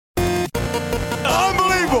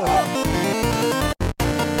Unbelievable.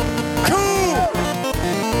 Cool.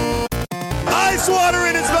 Ice water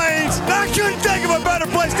in his veins. I couldn't think of a better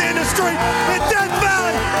place to end the street in Death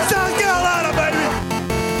Valley, South Carolina, baby.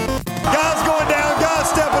 Guys going down, guys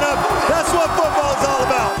stepping up. That's what football is all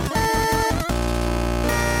about.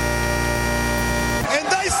 And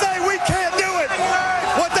they say we can't do it.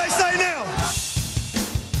 What they say now?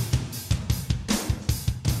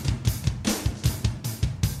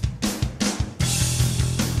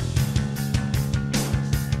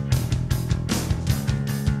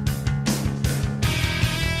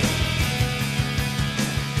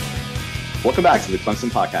 Welcome back to the Clemson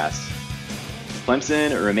Podcast.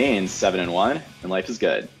 Clemson remains 7-1, and life is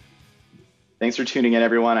good. Thanks for tuning in,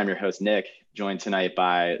 everyone. I'm your host, Nick, joined tonight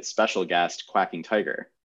by special guest, Quacking Tiger.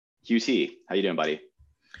 QT, how you doing, buddy?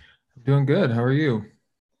 I'm doing good. How are you?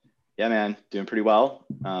 Yeah, man, doing pretty well.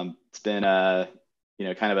 It's been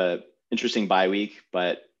kind of a interesting bye week,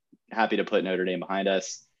 but happy to put Notre Dame behind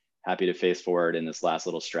us. Happy to face forward in this last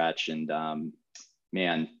little stretch and,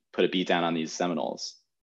 put a beat down on these Seminoles.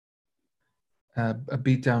 A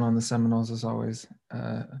beatdown on the Seminoles is always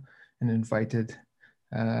an invited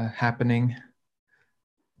happening.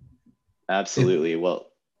 Absolutely.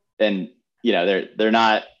 Well, and they're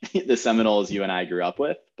not the Seminoles you and I grew up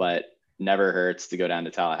with, but never hurts to go down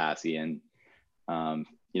to Tallahassee, and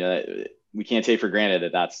we can't take for granted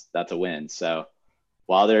that that's a win. So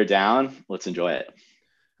while they're down, let's enjoy it.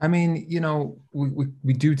 I mean,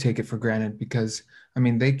 we do take it for granted because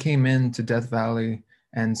they came into Death Valley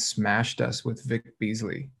and smashed us with Vic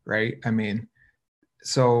Beasley, right? I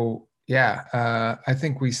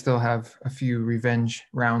think we still have a few revenge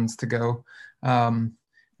rounds to go, and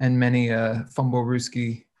many fumble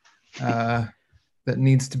Ruski that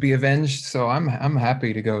needs to be avenged. So I'm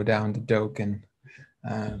happy to go down to Doak and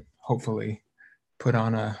hopefully put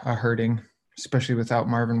on a hurting, especially without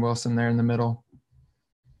Marvin Wilson there in the middle.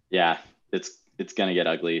 Yeah, it's gonna get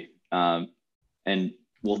ugly, and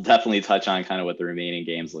we'll definitely touch on kind of what the remaining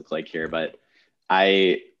games look like here, but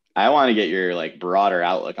I want to get your broader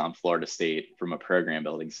outlook on Florida State from a program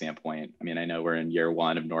building standpoint. I know we're in year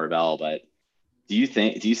one of Norvell, but do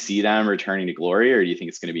you see them returning to glory, or do you think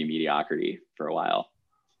it's going to be mediocrity for a while?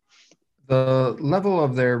 The level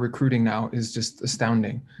of their recruiting now is just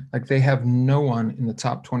astounding. They have no one in the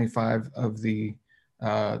top 25 of the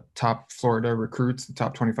top Florida recruits, the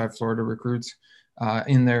top 25 Florida recruits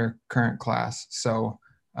in their current class. So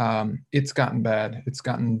it's gotten bad. It's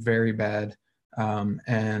gotten very bad.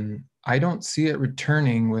 And I don't see it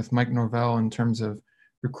returning with Mike Norvell in terms of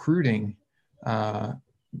recruiting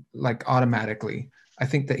automatically. I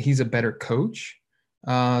think that he's a better coach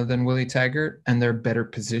than Willie Taggart, and they're better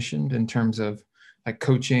positioned in terms of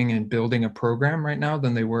coaching and building a program right now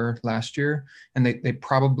than they were last year. And they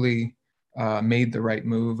probably made the right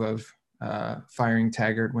move of firing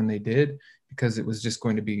Taggart when they did, because it was just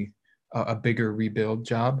going to be a bigger rebuild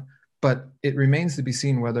job. But it remains to be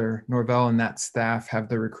seen whether Norvell and that staff have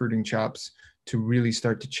the recruiting chops to really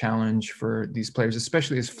start to challenge for these players,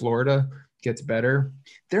 especially as Florida gets better.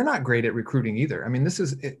 They're not great at recruiting either.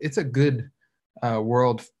 It's a good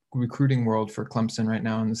recruiting world for Clemson right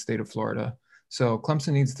now in the state of Florida. So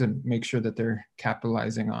Clemson needs to make sure that they're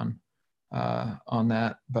capitalizing on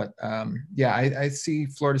that. But I see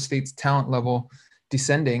Florida State's talent level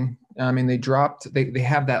descending. They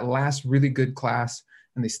have that last really good class,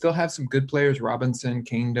 and they still have some good players: Robinson,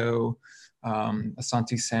 Kendo,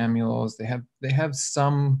 Asante Samuels. They have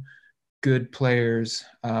some good players,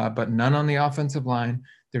 but none on the offensive line.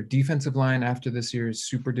 Their defensive line after this year is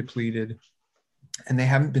super depleted, and they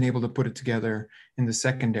haven't been able to put it together in the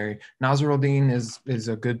secondary. Nasruddin is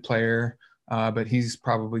a good player, but he's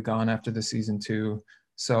probably gone after the season too.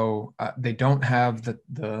 So they don't have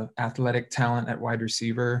the athletic talent at wide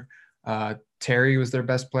receiver. Terry was their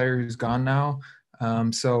best player, who's gone now.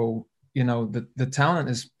 The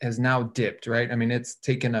talent has now dipped, right? It's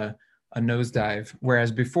taken a nosedive,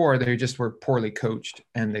 whereas before they just were poorly coached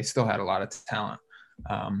and they still had a lot of talent.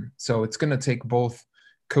 So it's going to take both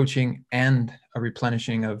coaching and a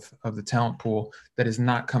replenishing of the talent pool that is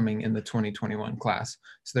not coming in the 2021 class.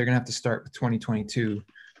 So they're going to have to start with 2022,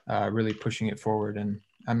 really pushing it forward. And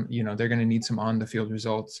they're going to need some on the field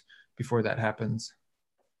results before that happens.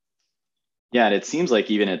 Yeah, and it seems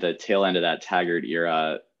like even at the tail end of that Taggart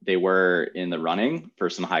era, they were in the running for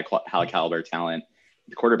some high caliber talent.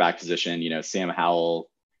 The quarterback position, Sam Howell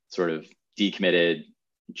sort of decommitted,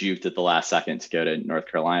 juked at the last second to go to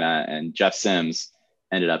North Carolina, and Jeff Sims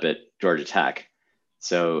ended up at Georgia Tech.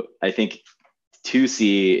 So I think to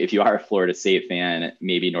see, if you are a Florida State fan,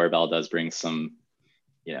 maybe Norvell does bring some,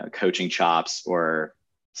 coaching chops or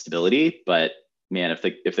stability. But man,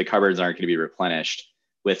 if the cupboards aren't going to be replenished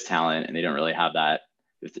with talent and they don't really have that,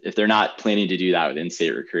 if they're not planning to do that with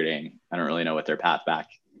in-state recruiting, I don't really know what their path back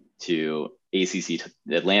to ACC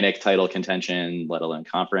Atlantic title contention, let alone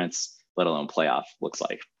conference, let alone playoff looks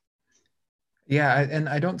like. Yeah, and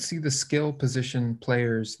I don't see the skill position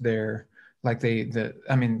players there like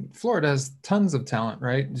I mean, Florida has tons of talent,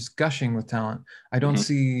 right? Just gushing with talent. I don't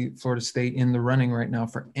see Florida State in the running right now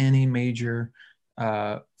for any major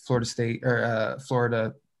Florida State or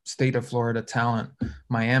state of Florida talent.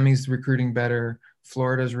 Miami's recruiting better.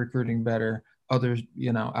 Florida's recruiting better. Others,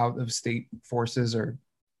 out of state forces are,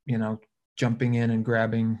 jumping in and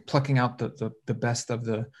plucking out the best of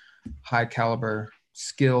the high caliber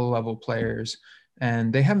skill level players.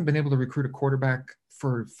 And they haven't been able to recruit a quarterback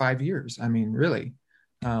for 5 years. I mean, really,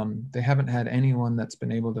 they haven't had anyone that's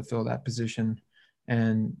been able to fill that position.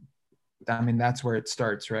 And I mean, that's where it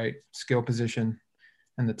starts, right? Skill position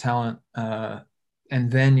and the talent. And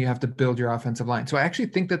then you have to build your offensive line. So I actually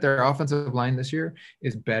think that their offensive line this year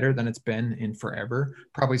is better than it's been in forever,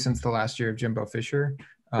 probably since the last year of Jimbo Fisher,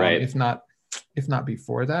 right? If not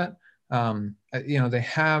before that. They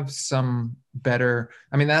have some better.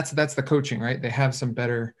 I mean, that's the coaching, right? They have some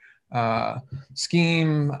better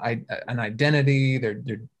scheme, an identity.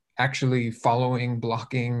 They're actually following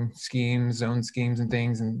blocking schemes, zone schemes, and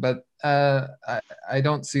things. But I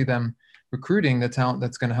don't see them recruiting the talent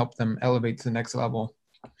that's going to help them elevate to the next level.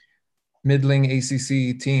 Middling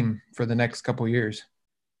ACC team for the next couple of years.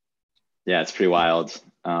 Yeah, it's pretty wild.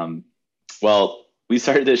 Well, we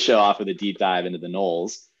started this show off with a deep dive into the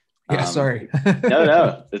Noles. Yeah, sorry.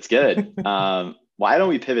 No, it's good. Why don't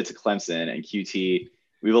we pivot to Clemson and QT?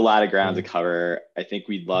 We have a lot of ground to cover. I think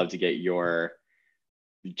we'd love to get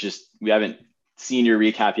we haven't seen your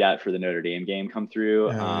recap yet for the Notre Dame game come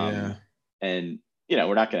through. And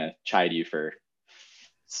we're not going to chide you for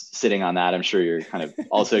sitting on that. I'm sure you're kind of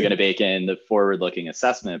also going to bake in the forward-looking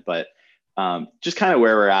assessment, but just kind of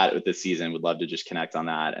where we're at with this season, would love to just connect on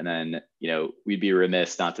that. And then, we'd be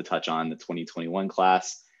remiss not to touch on the 2021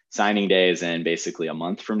 class. Signing day is in basically a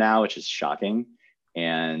month from now, which is shocking.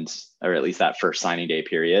 Or at least that first signing day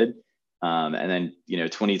period. And then,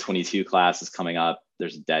 2022 class is coming up.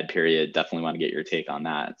 There's a dead period. Definitely want to get your take on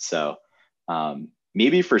that. So,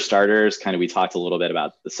 maybe for starters, kind of, we talked a little bit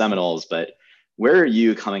about the Seminoles, but where are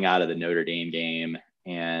you coming out of the Notre Dame game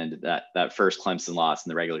and that first Clemson loss in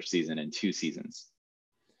the regular season in 2 seasons?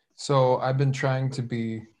 So I've been trying to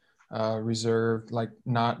be reserved, like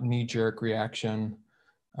not knee-jerk reaction.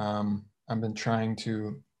 I've been trying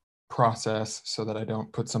to process so that I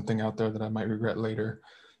don't put something out there that I might regret later.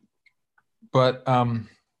 But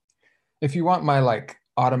if you want my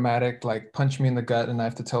automatic, punch me in the gut and I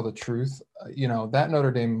have to tell the truth, that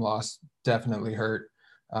Notre Dame loss definitely hurt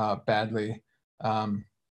badly.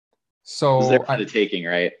 So was there for the taking,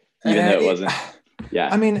 right? Even though it wasn't. Yeah.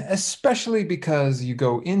 I mean, especially because you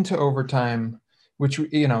go into overtime, which,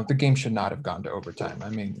 the game should not have gone to overtime. I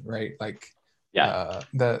mean, right.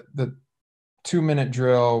 The 2-minute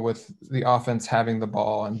drill with the offense having the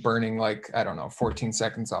ball and burning 14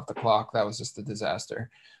 seconds off the clock. That was just a disaster.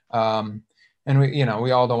 And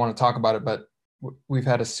we all don't want to talk about it, but we've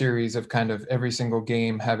had a series of kind of every single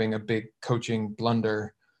game having a big coaching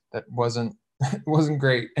blunder that wasn't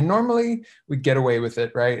great. And normally we get away with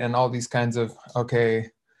it, right? And all these kinds of, I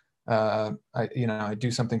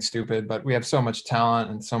do something stupid, but we have so much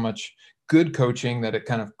talent and so much good coaching that it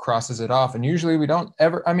kind of crosses it off. And usually we don't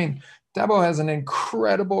ever, Dabo has an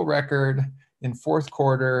incredible record in fourth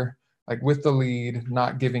quarter, with the lead,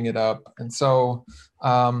 not giving it up. And so,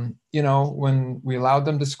 when we allowed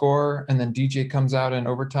them to score and then DJ comes out in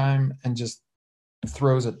overtime and just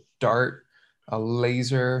throws a dart, a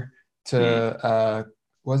laser to,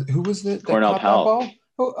 who was it? Cornell Powell.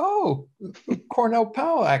 Oh, Cornell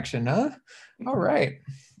Powell action, huh? All right.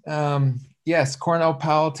 Yes, Cornell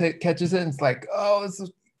Powell catches it and it's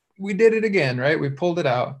we did it again, right? We pulled it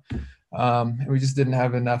out. And we just didn't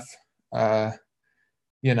have enough,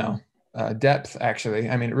 depth, actually.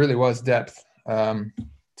 I mean, it really was depth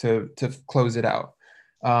to close it out.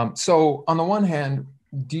 So on the one hand,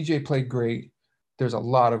 DJ played great. There's a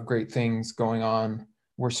lot of great things going on.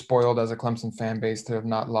 We're spoiled as a Clemson fan base to have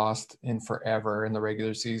not lost in forever in the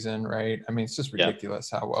regular season, right? I mean, it's just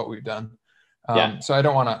ridiculous how well we've done. So I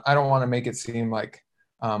don't want to make it seem like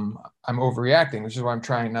I'm overreacting, which is why I'm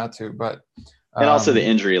trying not to. But and also the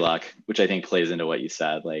injury luck, which I think plays into what you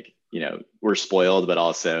said. We're spoiled, but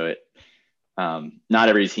also not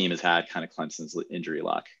every team has had kind of Clemson's injury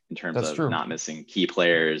luck in terms of not missing key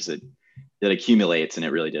players. It accumulates, and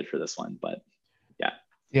it really did for this one. But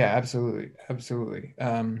yeah, absolutely.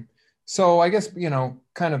 So I guess,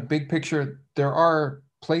 kind of big picture, there are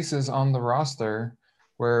places on the roster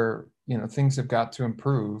where, things have got to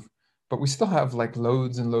improve, but we still have like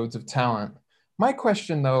loads and loads of talent. My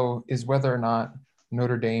question though is whether or not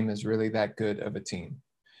Notre Dame is really that good of a team.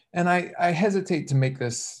 And I hesitate to make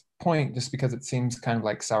this point just because it seems kind of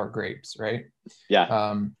like sour grapes, right?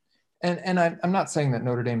 Yeah. And I'm not saying that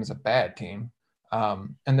Notre Dame is a bad team.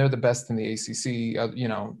 And they're the best in the ACC.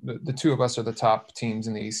 The two of us are the top teams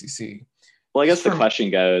in the ACC. Well, I guess the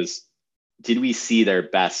question goes, did we see their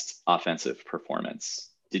best offensive performance?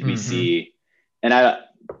 Did we see, and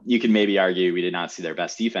you can maybe argue we did not see their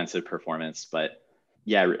best defensive performance, but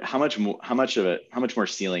yeah, how much more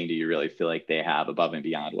ceiling do you really feel like they have above and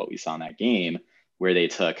beyond what we saw in that game where they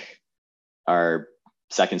took our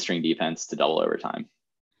second string defense to double overtime?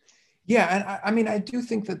 Yeah, and I mean, I do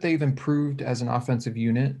think that they've improved as an offensive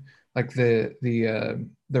unit. Like their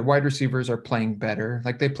wide receivers are playing better.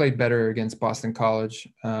 Like they played better against Boston College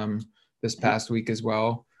this past week as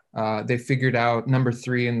well. They figured out number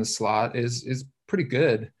 3 in the slot is pretty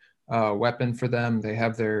good weapon for them. They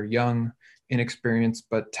have their young, inexperienced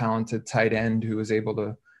but talented tight end who was able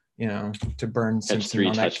to, to burn Simpson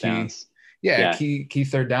on that touchdowns. Key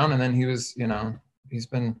third down, and then he was, he's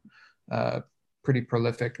been pretty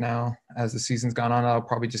prolific now as the season's gone on. I'll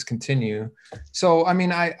probably just continue. So, I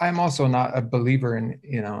mean, I'm also not a believer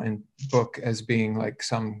in Book as being like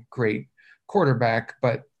some great quarterback,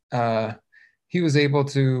 but he was able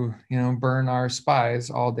to, burn our spies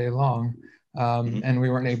all day long. And we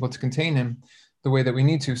weren't able to contain him the way that we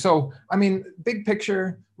need to. So, I mean, big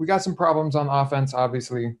picture, we got some problems on offense.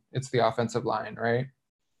 Obviously it's the offensive line, right?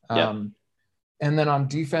 And then on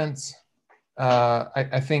defense,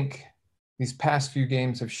 I think these past few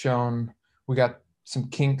games have shown we got some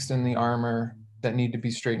kinks in the armor that need to be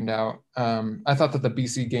straightened out. I thought that the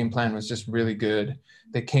BC game plan was just really good.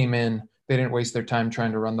 They came in, they didn't waste their time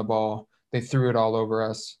trying to run the ball. They threw it all over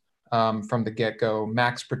us from the get-go.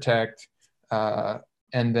 Max protect,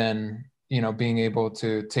 and then being able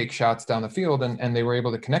to take shots down the field, and they were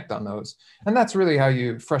able to connect on those. And that's really how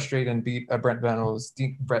you frustrate and beat Brent Venables'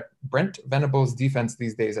 defense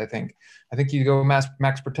these days. I think you go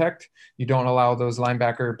max protect. You don't allow those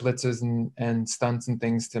linebacker blitzes and stunts and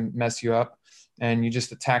things to mess you up, and you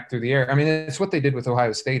just attack through the air. I mean, it's what they did with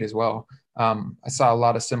Ohio State as well. I saw a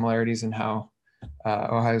lot of similarities in how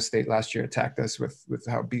Ohio State last year attacked us with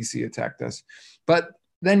how BC attacked us. But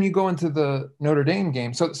then you go into the Notre Dame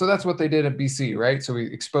game. So that's what they did at BC, right? So we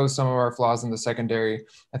exposed some of our flaws in the secondary.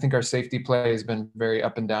 I think our safety play has been very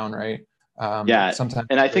up and down, right? Sometimes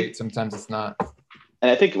and I think sometimes it's not.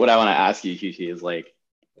 And I think what I want to ask you, QT, is like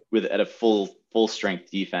at a full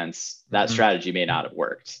strength defense, that strategy may not have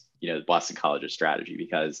worked, Boston College's strategy,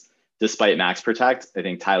 because despite max protect, I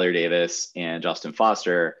think Tyler Davis and Justin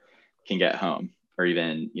Foster can get home, or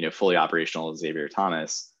even, fully operational Xavier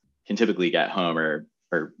Thomas can typically get home or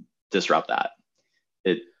disrupt that.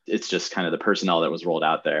 It's just kind of the personnel that was rolled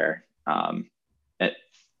out there. It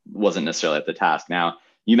wasn't necessarily at the task. Now,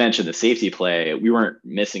 you mentioned the safety play. We weren't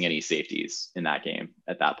missing any safeties in that game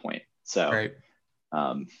at that point. So, right.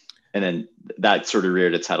 And then that sort of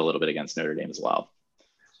reared its head a little bit against Notre Dame as well.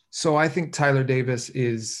 So I think Tyler Davis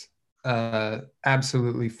is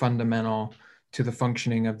absolutely fundamental to the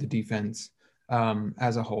functioning of the defense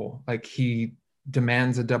as a whole. Like he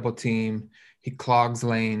demands a double team. He clogs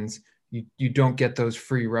lanes. You don't get those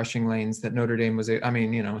free rushing lanes that Notre Dame was.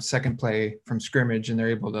 Second play from scrimmage, and they're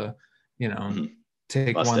able to,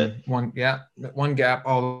 take one gap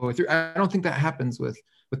all the way through. I don't think that happens with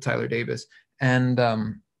Tyler Davis.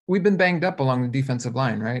 And we've been banged up along the defensive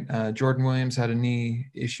line, right? Jordan Williams had a knee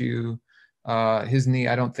issue. His knee,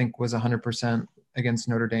 I don't think, was 100% against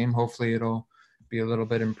Notre Dame. Hopefully it'll be a little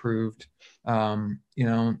bit improved.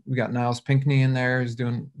 We got Niles Pinckney in there who's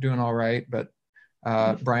doing all right, but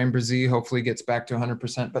Brian Brzee hopefully gets back to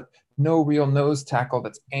 100%, but no real nose tackle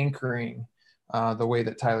that's anchoring the way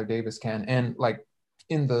that Tyler Davis can. And like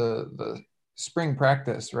in the spring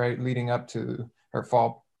practice, right, leading up to her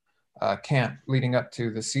fall camp, leading up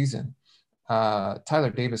to the season, Tyler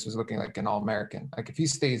Davis was looking like an All-American. Like if he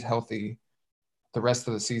stays healthy the rest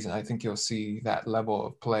of the season, I think you'll see that level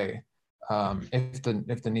of play. If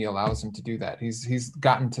the knee allows him to do that, he's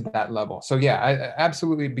gotten to that level. So yeah, I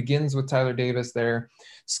absolutely begins with Tyler Davis there.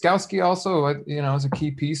 Skowski also, is a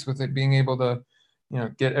key piece with it being able to,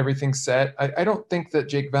 get everything set. I don't think that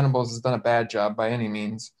Jake Venables has done a bad job by any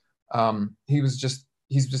means. He's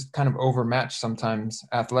just kind of overmatched sometimes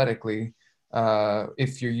athletically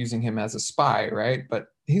if you're using him as a spy, right? But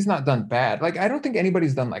he's not done bad. Like I don't think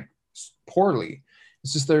anybody's done like poorly.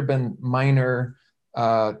 It's just there have been minor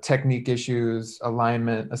technique issues,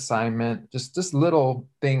 alignment, assignment, just little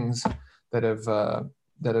things that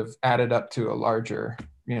have added up to a larger,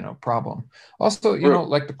 problem. Also,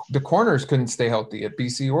 like the corners couldn't stay healthy at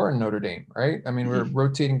BC or in Notre Dame, right? I mean, we're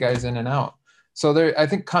rotating guys in and out. So I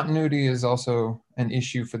think continuity is also an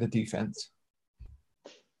issue for the defense.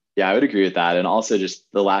 Yeah, I would agree with that. And also just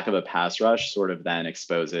the lack of a pass rush sort of then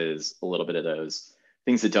exposes a little bit of those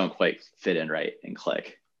things that don't quite fit in right and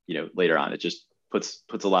click, later on. It just puts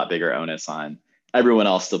a lot bigger onus on everyone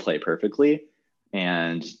else to play perfectly.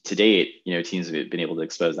 And to date, teams have been able to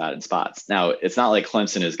expose that in spots. Now, it's not like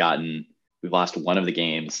Clemson we've lost one of the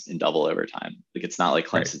games in double overtime. Like, it's not like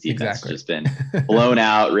Clemson's defense has just been blown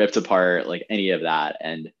out, ripped apart, like any of that.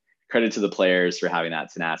 And credit to the players for having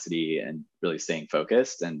that tenacity and really staying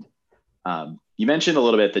focused. And you mentioned a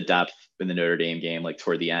little bit the depth in the Notre Dame game, like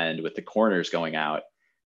toward the end with the corners going out.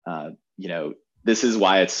 This is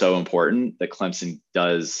why it's so important that Clemson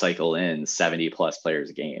does cycle in 70 plus players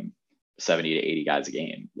a game, 70 to 80 guys a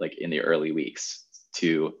game, like in the early weeks,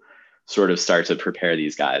 to sort of start to prepare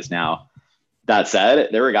these guys. Now, that said,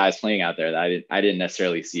 there were guys playing out there that I didn't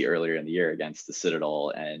necessarily see earlier in the year against the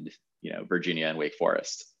Citadel and, Virginia and Wake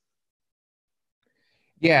Forest.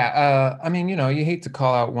 Yeah. I mean, you hate to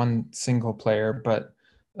call out one single player, but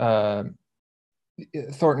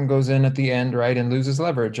Thornton goes in at the end, right, and loses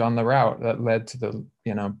leverage on the route that led to the,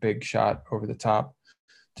 big shot over the top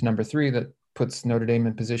to number 3 that puts Notre Dame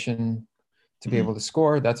in position to be able to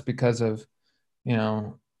score. That's because of,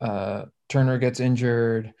 Turner gets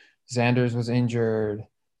injured. Zanders was injured.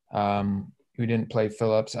 We didn't play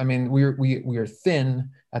Phillips. I mean, we are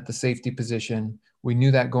thin at the safety position. We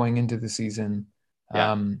knew that going into the season.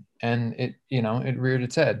 Yeah. And it, it reared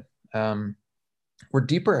its head. We're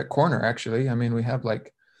deeper at corner, actually. I mean, we have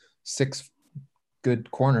like 6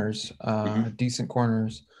 good corners, decent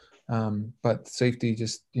corners. But safety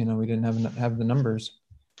just, we didn't have the numbers.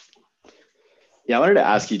 Yeah, I wanted to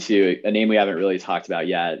ask you too, a name we haven't really talked about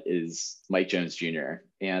yet is Mike Jones Jr.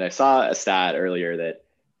 And I saw a stat earlier that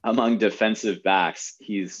among defensive backs,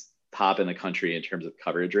 he's top in the country in terms of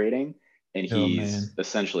coverage rating. And he's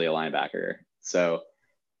essentially a linebacker. So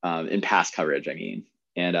in pass coverage, I mean.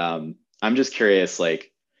 And I'm just curious,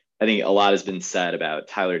 like, I think a lot has been said about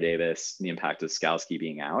Tyler Davis and the impact of Skalski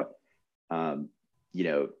being out.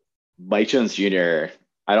 Mike Jones Jr.,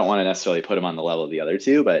 I don't want to necessarily put him on the level of the other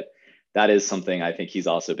two, but that is something I think he's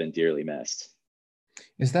also been dearly missed.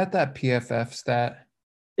 Is that PFF stat?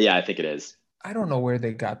 Yeah, I think it is. I don't know where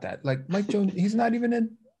they got that. Like, Mike Jones, he's not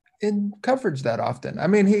even in coverage that often. I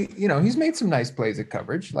mean, he's made some nice plays at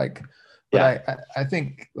coverage. Like, but yeah. I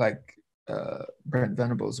think like Brent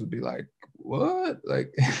Venables would be like, what?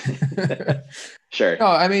 Like, sure. No,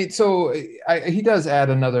 I mean, so he does add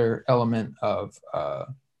another element of,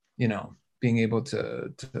 being able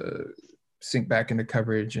to sink back into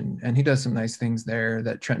coverage, and he does some nice things there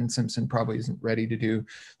that Trenton Simpson probably isn't ready to do.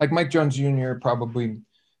 Like Mike Jones Jr. probably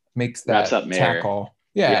makes that tackle.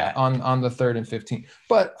 Yeah, on the 3rd and 15.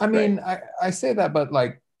 But I mean, right. I say that, but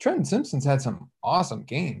like Trenton Simpson's had some awesome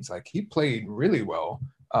games. Like he played really well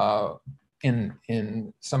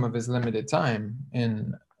in some of his limited time.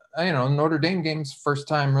 In Notre Dame games, first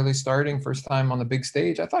time really starting, first time on the big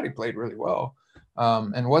stage. I thought he played really well,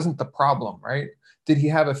 and wasn't the problem, right? Did he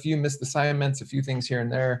have a few missed assignments, a few things here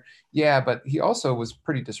and there? Yeah, but he also was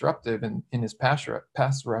pretty disruptive in his pass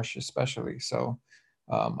rush, especially. So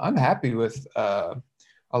I'm happy with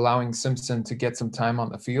allowing Simpson to get some time on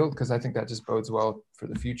the field, because I think that just bodes well for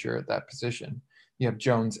the future at that position. You have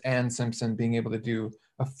Jones and Simpson being able to do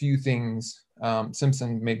a few things.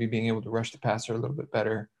 Simpson maybe being able to rush the passer a little bit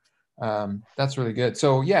better. That's really good.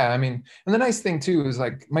 So yeah, I mean, and the nice thing too is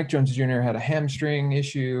like Mike Jones Jr. had a hamstring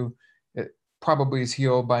issue. It probably is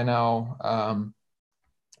healed by now.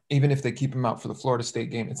 Even if they keep him out for the Florida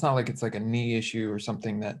State game, it's not like it's like a knee issue or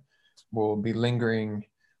something that will be lingering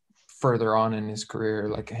further on in his career.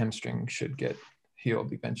 Like a hamstring should get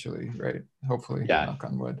healed eventually, right? Hopefully, knock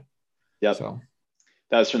on wood. Yep. So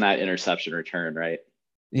that was from that interception return, right?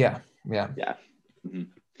 Yeah. Mm-hmm.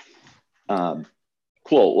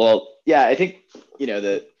 Cool. Well, yeah, I think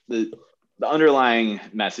the underlying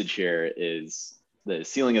message here is the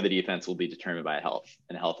ceiling of the defense will be determined by health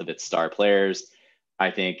of its star players.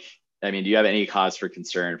 I mean, do you have any cause for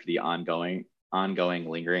concern for the ongoing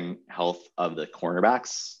lingering health of the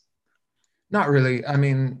cornerbacks? Not really. I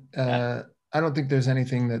mean, I don't think there's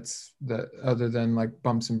anything that other than like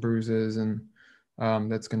bumps and bruises and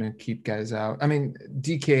that's going to keep guys out. I mean,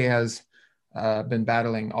 DK has been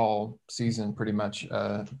battling all season pretty much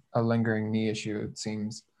a lingering knee issue, it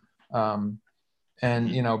seems. And,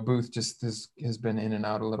 Booth just has been in and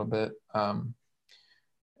out a little bit.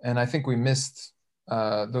 And I think we missed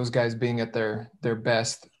those guys being at their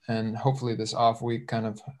best. And hopefully this off week kind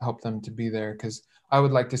of helped them to be there, because I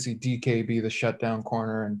would like to see DK be the shutdown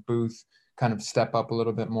corner and Booth kind of step up a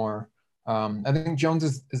little bit more. I think Jones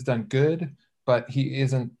is done good, but he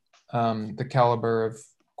isn't the caliber of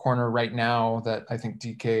corner right now that I think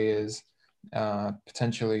DK is.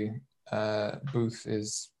 Potentially Booth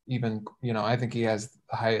is even, I think he has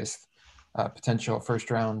the highest potential first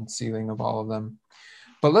round ceiling of all of them.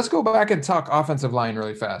 But let's go back and talk offensive line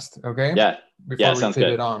really fast, okay? Yeah. Before we sounds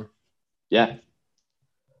pivot good. on. Yeah.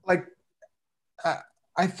 Like,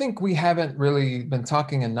 I think we haven't really been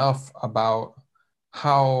talking enough about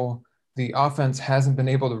how the offense hasn't been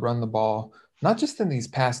able to run the ball, not just in these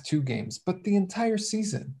past 2 games, but the entire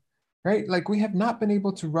season, right? Like, we have not been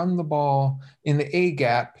able to run the ball in the A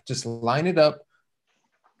gap, just line it up,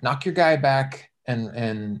 knock your guy back,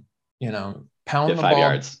 and pound Get the 5 ball.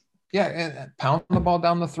 yards. Yeah, and pound the ball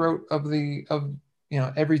down the throat of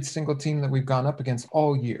every single team that we've gone up against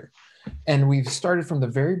all year. And we've started from the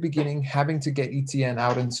very beginning having to get ETN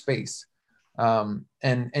out in space. And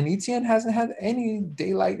ETN hasn't had any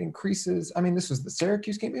daylight increases. I mean, this was the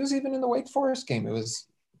Syracuse game. It was even in the Wake Forest game. It was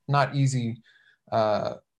not easy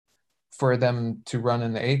for them to run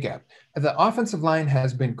in the A gap. The offensive line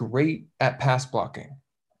has been great at pass blocking.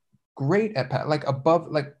 Great at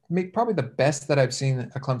probably the best that I've seen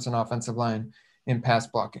a Clemson offensive line in pass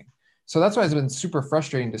blocking. So that's why it's been super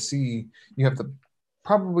frustrating to see you have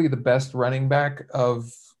probably the best running back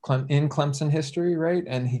in Clemson history, right?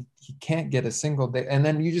 And he can't get a single day. And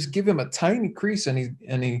then you just give him a tiny crease and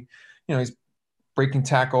he's breaking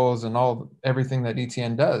tackles and everything that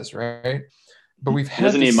ETN does, right? But he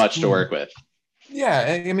doesn't need much to work with.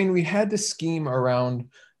 Yeah, I mean, we had to scheme around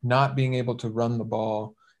not being able to run the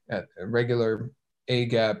ball at regular A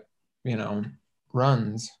gap,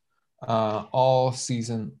 runs all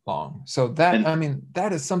season long. So that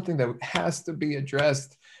is something that has to be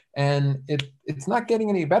addressed, and it's not getting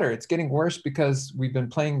any better. It's getting worse because we've been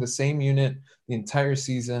playing the same unit the entire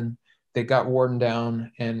season. They got worn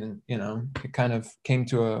down, and it kind of came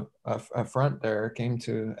to a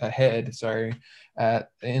head. Sorry,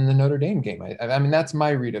 in the Notre Dame game. I mean, that's my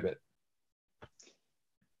read of it.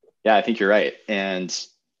 Yeah, I think you're right, and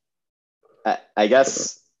I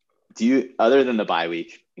guess, other than the bye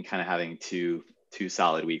week and kind of having two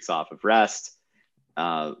solid weeks off of rest,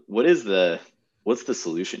 what's the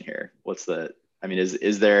solution here?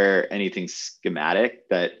 Is there anything schematic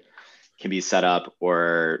that can be set up,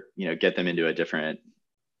 or get them into a different?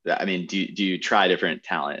 I mean, do you try different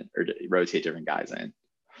talent or rotate different guys in?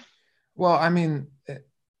 Well, I mean,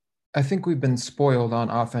 I think we've been spoiled on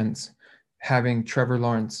offense having Trevor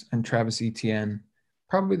Lawrence and Travis Etienne,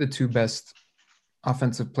 probably the 2 best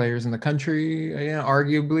offensive players in the country,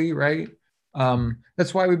 arguably, right?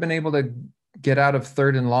 That's why we've been able to get out of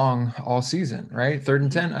 3rd and long all season, right? 3rd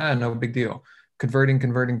and 10, no big deal.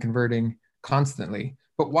 Converting constantly.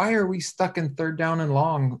 But why are we stuck in 3rd down and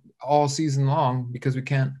long all season long? Because we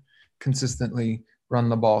can't consistently run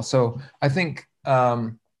the ball. So I think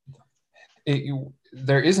there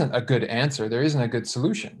isn't a good answer. There isn't a good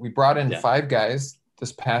solution. We brought in 5 guys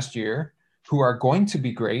this past year who are going to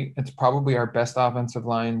be great. It's probably our best offensive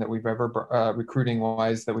line that we've ever, recruiting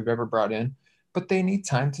wise, that we've ever brought in, but they need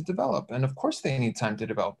time to develop. And of course they need time to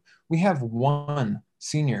develop. We have 1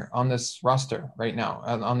 senior on this roster right now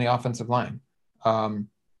on the offensive line, and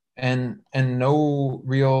no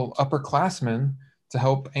real upperclassmen to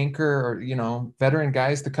help anchor, or, veteran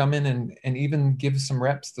guys to come in and even give some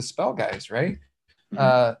reps to spell guys. Right.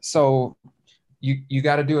 Mm-hmm. So you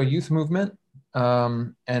got to do a youth movement.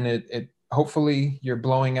 And it hopefully you're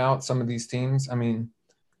blowing out some of these teams. I mean,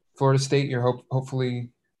 Florida State, you're hopefully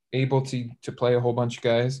able to play a whole bunch of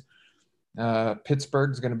guys.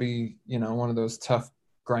 Pittsburgh's going to be, one of those tough,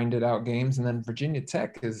 grinded out games. And then Virginia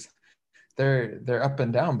Tech they're up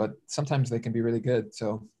and down, but sometimes they can be really good.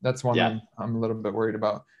 So that's one I'm a little bit worried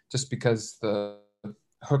about, just because the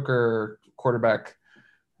Hooker quarterback,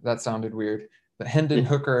 that sounded weird. The Hendon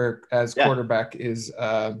Hooker as quarterback is,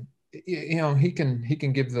 he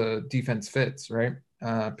can give the defense fits, right?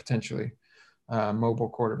 Potentially mobile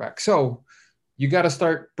quarterback. So you got to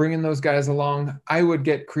start bringing those guys along. I would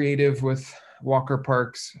get creative with Walker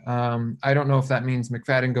Parks. I don't know if that means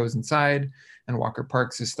McFadden goes inside and Walker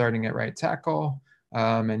Parks is starting at right tackle,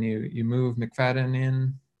 and you move McFadden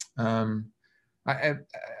in.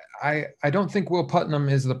 I don't think Will Putnam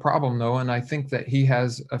is the problem, though, and I think that he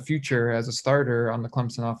has a future as a starter on the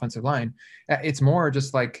Clemson offensive line. It's more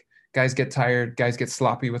just like guys get tired, guys get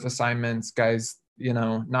sloppy with assignments, guys,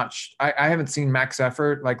 I haven't seen max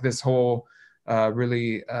effort like this whole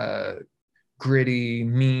really gritty,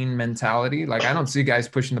 mean mentality. Like I don't see guys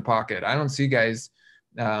pushing the pocket. I don't see guys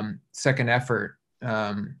second effort.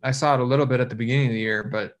 I saw it a little bit at the beginning of the year,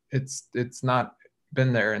 but it's not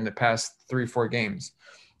been there in the past 3-4 games.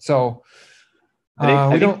 So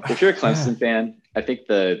I think if you're a Clemson fan, I think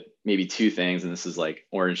the maybe two things, and this is like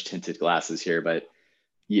orange tinted glasses here, but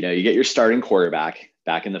you get your starting quarterback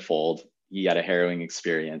back in the fold. He had a harrowing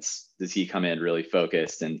experience. Does he come in really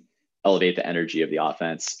focused and elevate the energy of the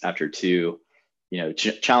offense after two,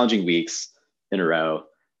 challenging weeks in a row?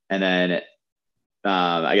 And then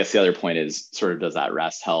I guess the other point is sort of, does that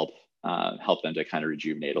rest help them to kind of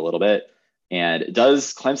rejuvenate a little bit? And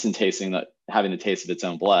does Clemson having the taste of its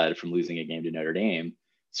own blood from losing a game to Notre Dame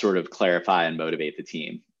sort of clarify and motivate the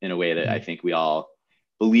team in a way that I think we all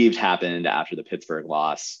believed happened after the Pittsburgh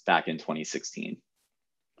loss back in 2016?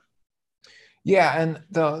 Yeah, and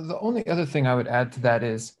the only other thing I would add to that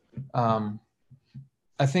is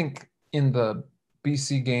I think in the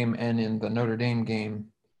BC game and in the Notre Dame game,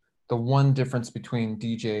 the one difference between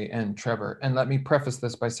DJ and Trevor, and let me preface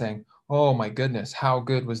this by saying, oh my goodness, how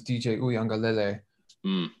good was DJ Uiagalelei?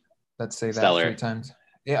 Let's say that Stellar. 3 times.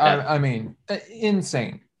 Yeah. I mean,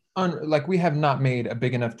 insane. Like we have not made a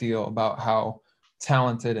big enough deal about how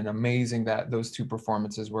talented and amazing that those two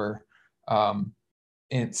performances were.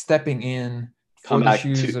 And stepping in for the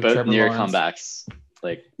shoes of Trevor near Lawrence. Comebacks.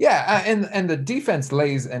 And the defense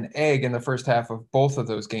lays an egg in the first half of both of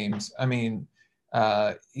those games. I mean,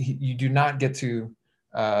 you do not get to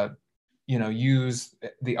use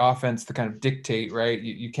the offense to kind of dictate, right?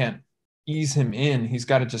 You can't ease him in. He's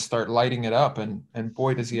got to just start lighting it up, and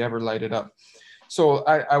boy does he ever light it up. So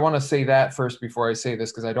I want to say that first before I say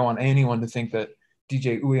this, because I don't want anyone to think that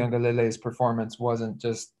DJ Uiagalelei's performance wasn't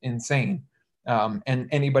just insane. And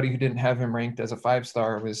anybody who didn't have him ranked as a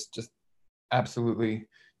 5-star was just absolutely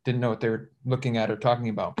didn't know what they were looking at or talking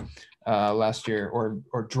about last year,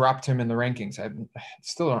 or dropped him in the rankings. I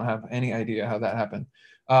still don't have any idea how that happened.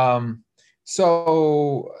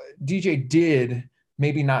 So DJ did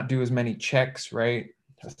maybe not do as many checks, right?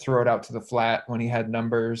 Throw it out to the flat when he had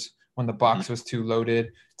numbers, when the box was too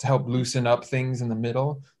loaded, to help loosen up things in the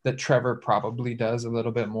middle, that Trevor probably does a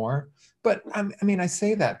little bit more. But I mean, I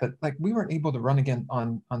say that, but like we weren't able to run again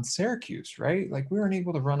on Syracuse, right? Like we weren't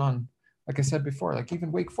able to run on, like I said before, like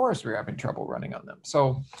even Wake Forest, we were having trouble running on them.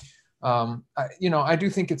 So, I do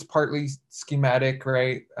think it's partly schematic,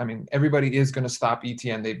 right? I mean, everybody is going to stop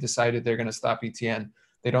ETN. They've decided they're going to stop ETN.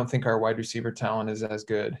 They don't think our wide receiver talent is as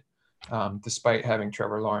good, despite having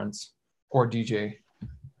Trevor Lawrence or DJ.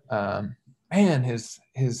 Man,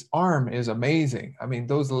 his arm is amazing. I mean,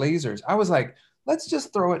 those lasers. I was like, let's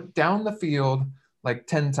just throw it down the field like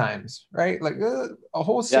 10 times, right? Like a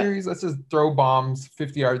whole series. Let's just throw bombs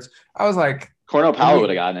 50 yards. I was like, Cornell Powell would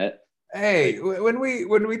have gotten it. Hey, when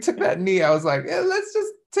we took that knee, I was like, let's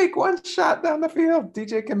just take one shot down the field.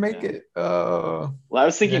 DJ can make it. Well, I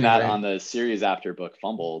was thinking that on the series after Book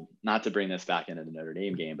fumbled, not to bring this back into the Notre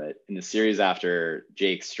Dame game, but in the series after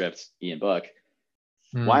Jake stripped Ian Book,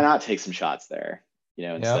 why not take some shots there?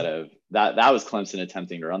 Instead of that was Clemson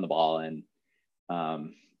attempting to run the ball and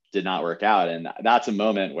did not work out. And that's a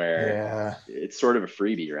moment where it's sort of a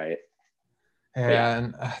freebie, right? Yeah,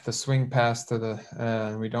 and the swing pass to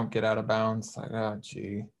the we don't get out of bounds, like, oh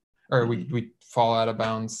gee, or we fall out of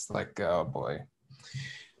bounds, like, oh boy.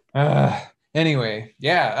 Anyway,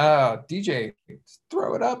 DJ,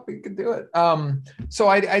 throw it up, you can do it. So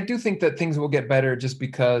I do think that things will get better, just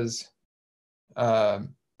because we're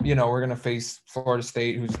gonna face Florida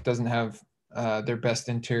State, who doesn't have their best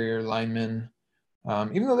interior linemen.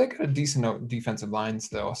 Even though they got a decent defensive line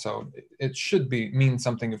still, so it should mean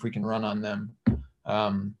something if we can run on them.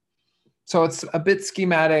 So it's a bit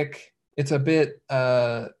schematic. It's a bit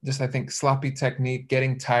just, I think, sloppy technique,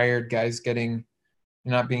 getting tired, guys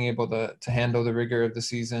not being able to handle the rigor of the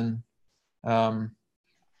season. And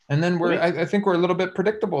then I think we're a little bit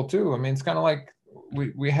predictable too. I mean, it's kind of like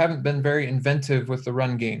we haven't been very inventive with the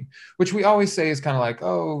run game, which we always say is kind of like,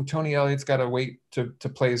 oh, Tony Elliott's got to wait to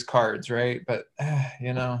play his cards, right? But I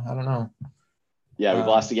don't know. Yeah, we've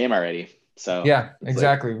lost a game already. So yeah,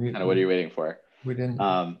 exactly. Like, what are you waiting for? We didn't.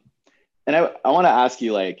 And I want to ask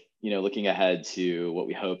you, like, looking ahead to what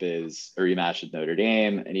we hope is a rematch with Notre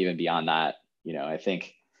Dame, and even beyond that, I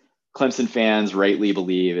think Clemson fans rightly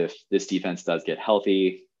believe if this defense does get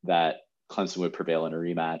healthy, that Clemson would prevail in a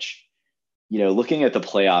rematch. Looking at the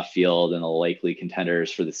playoff field and the likely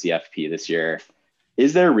contenders for the CFP this year,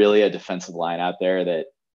 is there really a defensive line out there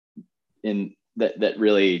that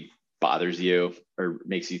really bothers you or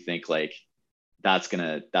makes you think like that's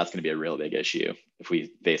gonna be a real big issue if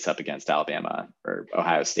we face up against Alabama or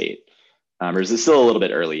Ohio State? Or is it still a little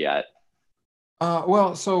bit early yet?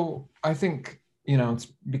 Well, so I think, it's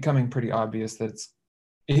becoming pretty obvious that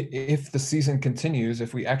if the season continues,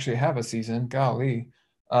 if we actually have a season, golly,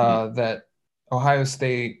 that Ohio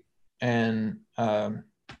State and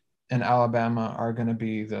Alabama are going to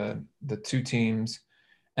be the two teams.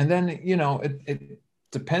 And then, it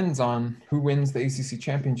depends on who wins the ACC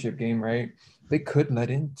championship game, right? They could let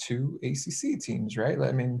in 2 ACC teams, right?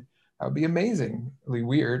 I mean, that would be amazingly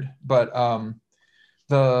weird. But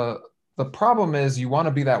the problem is you want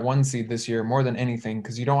to be that 1 seed this year more than anything,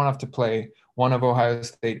 because you don't want to have to play one of Ohio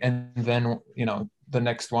State and then, the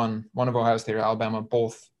next one of Ohio State or Alabama,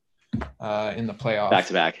 both in the playoff. Back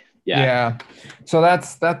to back. Yeah. So I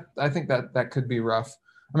think that could be rough.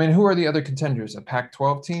 I mean, who are the other contenders? A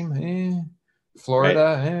Pac-12 team?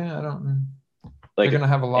 Florida? Right. I don't. Like they're gonna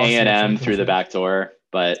have a loss. A&M through the back door,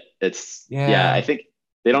 but it's I think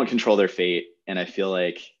they don't control their fate, and I feel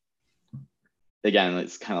like, again,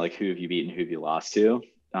 it's kind of like who have you beaten, who have you lost to.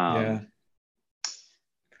 I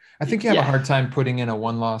think you have a hard time putting in a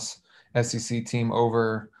 1-loss SEC team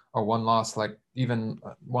over a 1-loss, like even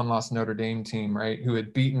 1-loss Notre Dame team, right? Who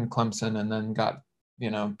had beaten Clemson and then got,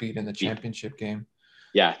 beat in the championship game.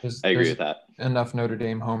 Yeah, I agree with that. Enough Notre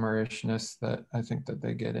Dame homer-ishness that I think that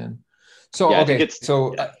they get in. So,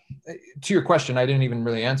 to your question, I didn't even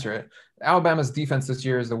really answer it. Alabama's defense this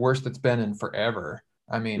year is the worst it's been in forever.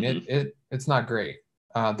 I mean, it's not great.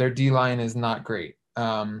 Their D-line is not great.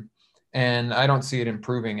 And I don't see it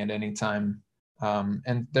improving at any time.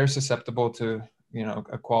 And they're susceptible to,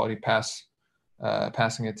 a quality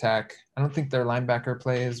passing attack. I don't think their linebacker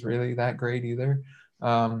play is really that great either.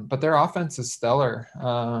 But their offense is stellar.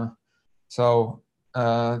 That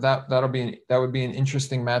would be an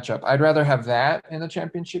interesting matchup. I'd rather have that in a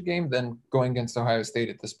championship game than going against Ohio State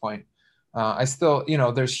at this point. I still,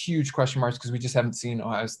 there's huge question marks because we just haven't seen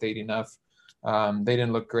Ohio State enough. They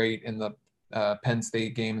didn't look great in the Penn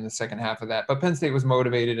State game in the second half of that, but Penn State was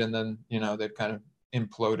motivated, and then, they've kind of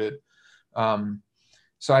imploded.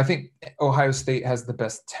 So I think Ohio State has the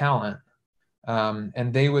best talent,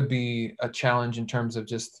 and they would be a challenge in terms of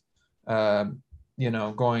just,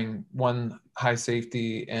 going one high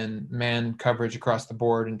safety and man coverage across the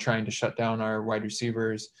board and trying to shut down our wide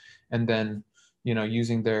receivers, and then,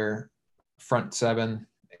 using their front 7,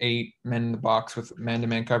 8 men in the box with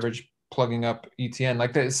man-to-man coverage, plugging up ETN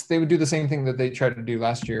like this. They would do the same thing that they tried to do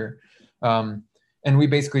last year. And we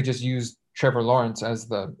basically just used Trevor Lawrence as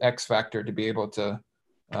the X factor to be able to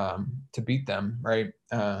beat them. Right.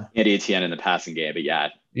 And ETN in the passing game, but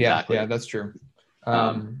exactly. Yeah, that's true.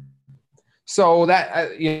 So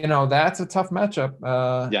that, that's a tough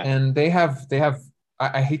matchup. And they have,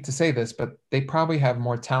 I hate to say this, but they probably have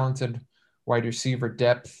more talented wide receiver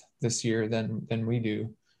depth this year than we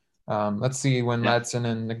do. Let's see when Ladson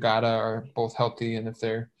and Nagata are both healthy and if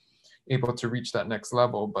they're able to reach that next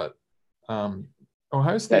level. But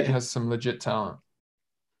Ohio State has some legit talent.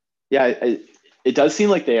 Yeah, it does seem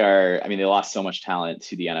like they are. I mean, they lost so much talent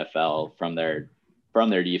to the NFL from their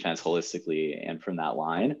defense holistically and from that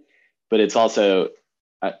line. But it's also,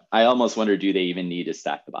 I almost wonder, do they even need to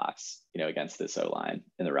stack the box, against this O-line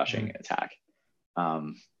in the rushing attack?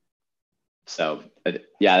 So but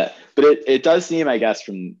it does seem, I guess,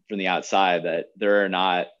 from the outside that there are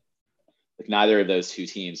not, like, neither of those two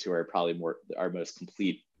teams who are probably our most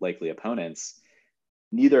complete likely opponents.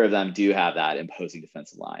 Neither of them do have that imposing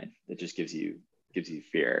defensive line that just gives you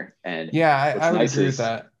fear. And I would agree with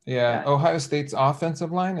that. Yeah, Ohio State's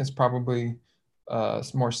offensive line is probably a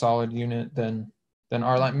more solid unit than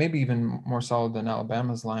our line, maybe even more solid than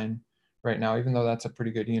Alabama's line right now, even though that's a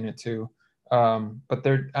pretty good unit too. But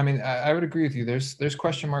I would agree with you. There's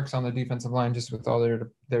question marks on the defensive line just with all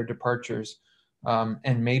their departures.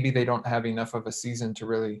 And maybe they don't have enough of a season to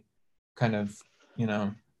really kind of,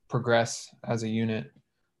 progress as a unit.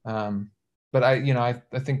 But I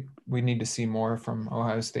think we need to see more from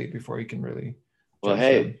Ohio State before you can really. Well,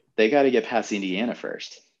 hey, they got to get past Indiana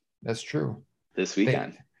first. That's true. This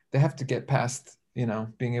weekend. They have to get past,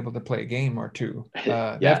 being able to play a game or two. They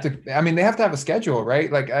have to have a schedule,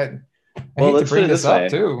 right? Like I hate to bring this up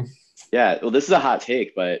too. Yeah. Well, this is a hot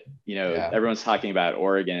take, but everyone's talking about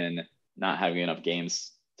Oregon not having enough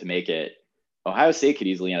games to make it. Ohio State could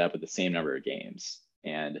easily end up with the same number of games.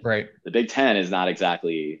 And the Big Ten is not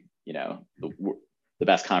exactly, the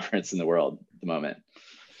best conference in the world at the moment.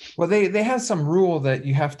 Well, they have some rule that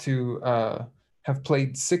you have to have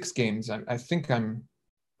played 6 games. I think I'm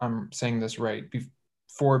saying this right,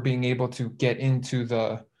 before being able to get into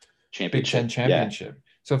the Big Ten championship. Yeah.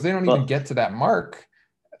 So if they don't even get to that mark,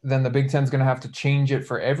 then the Big Ten's going to have to change it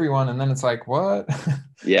for everyone. And then it's like, what?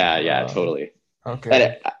 Yeah, totally.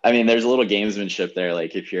 Okay. And there's a little gamesmanship there.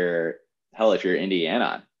 Like if you're hell, if you're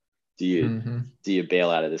Indiana, do you Mm-hmm. bail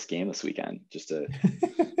out of this game this weekend just to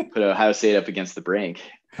put Ohio State up against the brink?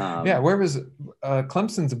 Yeah, where was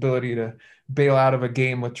Clemson's ability to bail out of a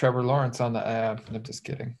game with Trevor Lawrence on the I'm just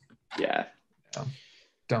kidding. Yeah.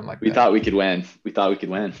 Don't like we that. thought we could win. We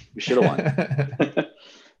should have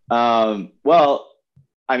won. Well,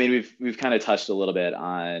 I mean, we've kind of touched a little bit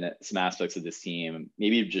on some aspects of this team.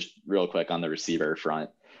 Maybe just real quick on the receiver front.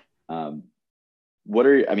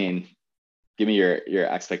 Give me your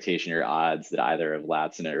expectation, your odds that either of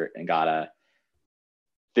Ladson or Ngata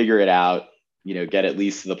figure it out, get at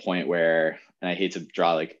least to the point where, and I hate to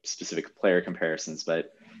draw like specific player comparisons,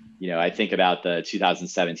 but, I think about the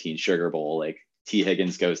 2017 Sugar Bowl, like T.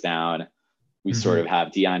 Higgins goes down. We sort of have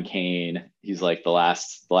Deion Kane. He's like the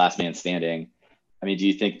last man standing. I mean, do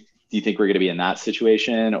you think we're going to be in that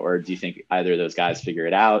situation, or do you think either of those guys figure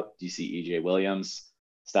it out? Do you see EJ Williams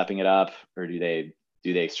stepping it up, or do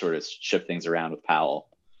they sort of shift things around with Powell?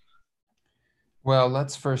 Well,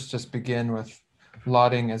 let's first just begin with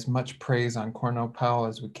lauding as much praise on Cornell Powell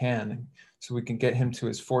as we can, so we can get him to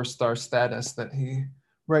his 4-star status that he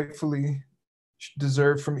rightfully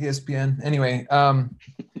deserved from ESPN. Anyway,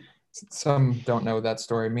 some don't know that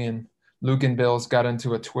story. Me and Lugan Bills got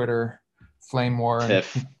into a Twitter flame war.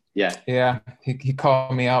 Tiff. Yeah. He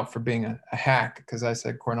called me out for being a hack because I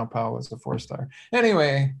said Cornell Powell was a 4-star.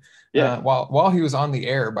 Anyway, while he was on the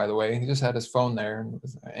air, by the way, he just had his phone there.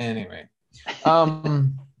 Anyway,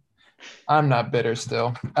 I'm not bitter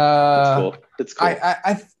still. It's cool.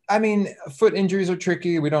 I mean, foot injuries are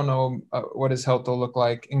tricky. We don't know what his health will look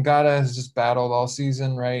like. Ngata has just battled all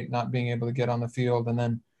season, right? Not being able to get on the field. And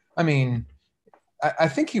then, I mean, I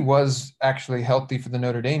think he was actually healthy for the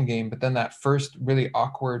Notre Dame game, but then that first really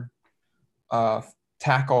awkward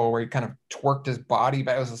tackle where he kind of twerked his body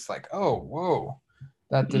back, I was just like, oh, whoa,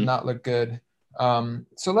 that did not look good.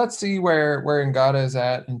 So let's see where Ngata is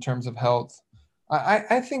at in terms of health.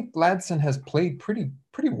 I think Ladson has played pretty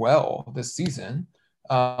well this season.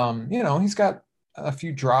 He's got a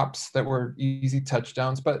few drops that were easy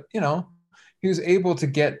touchdowns, but he was able to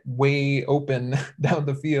get way open down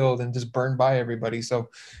the field and just burn by everybody. So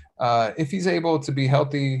if he's able to be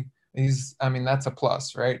healthy, that's a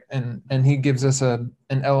plus, right? And he gives us an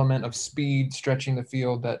element of speed stretching the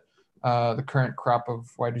field that the current crop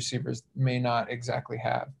of wide receivers may not exactly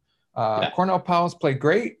have. Cornell Powell's played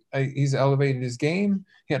great. He's elevated his game.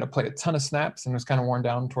 He had to play a ton of snaps and was kind of worn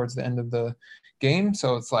down towards the end of the game.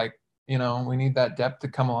 So it's like, we need that depth to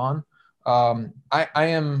come on.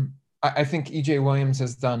 I think EJ Williams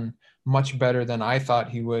has done much better than I thought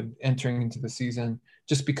he would entering into the season,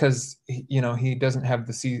 just because he doesn't have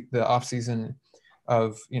the off season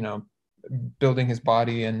of building his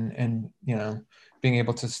body and being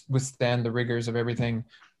able to withstand the rigors of everything.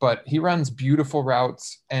 But he runs beautiful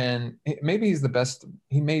routes, and maybe he's the best.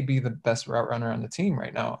 He may be the best route runner on the team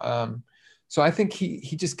right now. So I think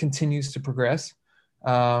he just continues to progress,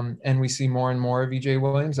 and we see more and more of EJ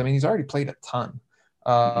Williams. I mean, he's already played a ton.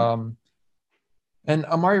 And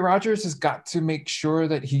Amari Rodgers has got to make sure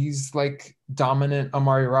that he's like dominant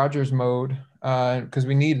Amari Rodgers mode, because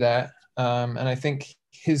we need that. And I think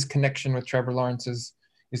his connection with Trevor Lawrence is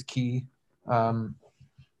key.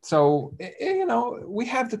 So we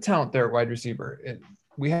have the talent there at wide receiver.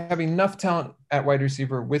 We have enough talent at wide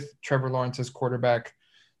receiver with Trevor Lawrence as quarterback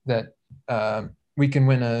that we can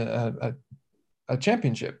win a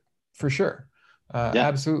championship for sure.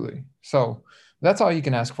 Absolutely. So that's all you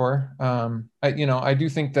can ask for. I do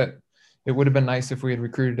think that it would have been nice if we had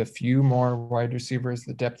recruited a few more wide receivers.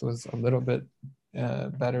 The depth was a little bit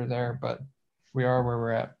better there, but we are where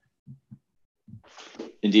we're at.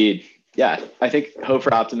 Indeed. Yeah. I think hope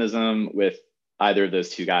for optimism with either of those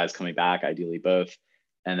two guys coming back, ideally both.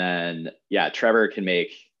 And then, Trevor can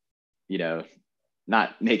make,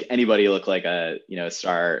 not make anybody look like a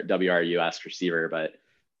star WRU-esque receiver, but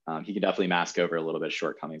he can definitely mask over a little bit of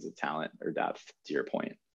shortcomings of talent or depth, to your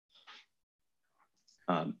point.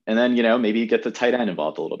 And then, maybe get the tight end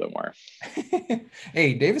involved a little bit more.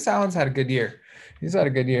 Hey, Davis Allen's had a good year. He's had a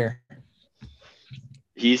good year.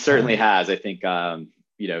 He certainly has. I think,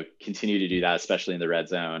 continue to do that, especially in the red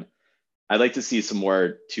zone. I'd like to see some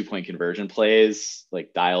more 2-point conversion plays,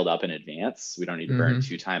 like dialed up in advance. We don't need to burn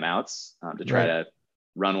 2 timeouts to try to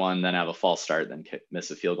run one, then have a false start, then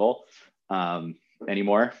miss a field goal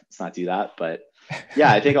anymore. Let's not do that. But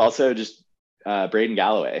I think also just Braden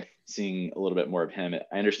Galloway, seeing a little bit more of him.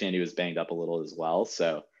 I understand he was banged up a little as well.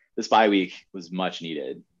 So this bye week was much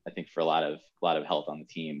needed, I think, for a lot of health on the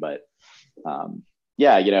team. But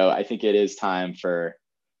I think it is time for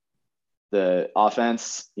the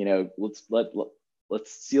offense. Let's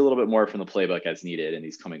let's see a little bit more from the playbook as needed in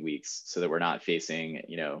these coming weeks so that we're not facing,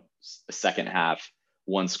 a second half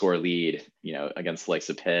 1-score lead, against the likes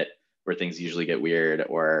of Pitt, where things usually get weird,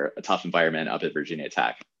 or a tough environment up at Virginia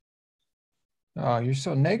Tech. Oh, you're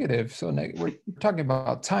so negative. We're talking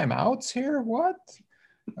about timeouts here. What?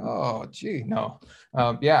 Oh, gee, no.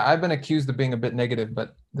 Yeah, I've been accused of being a bit negative,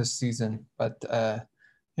 but this season,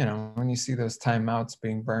 when you see those timeouts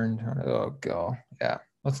being burned, oh, God, yeah,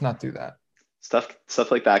 let's not do that.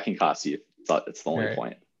 Stuff like that can cost you. It's the only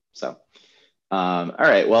point. So, all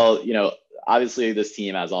right. Well, obviously this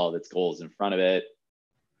team has all of its goals in front of it.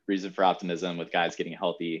 Reason for optimism with guys getting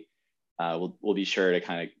healthy. We'll be sure to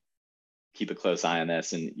kind of keep a close eye on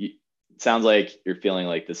this. And it sounds like you're feeling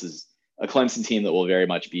like this is a Clemson team that will very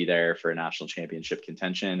much be there for a national championship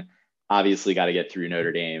contention. Obviously, got to get through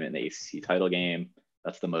Notre Dame in the ACC title game.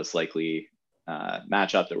 That's the most likely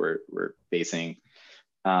matchup that we're facing.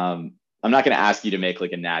 I'm not going to ask you to make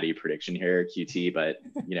like a natty prediction here, QT, but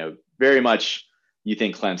very much you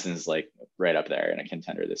think Clemson's like right up there and a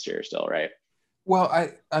contender this year still, right? Well,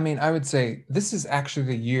 I mean, I would say this is actually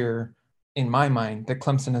the year in my mind that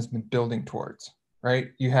Clemson has been building towards,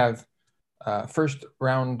 right? You have first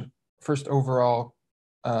overall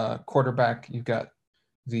quarterback. You've got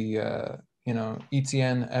the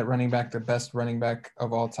Etienne at running back, the best running back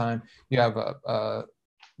of all time. You have a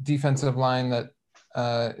defensive line that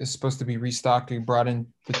is supposed to be restocked. You brought in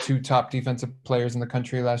the 2 top defensive players in the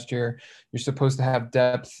country last year. You're supposed to have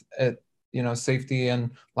depth at safety and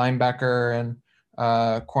linebacker and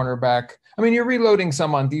cornerback. I mean, you're reloading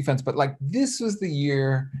some on defense, but like this was the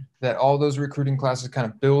year that all those recruiting classes kind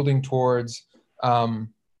of building towards. And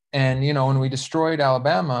when we destroyed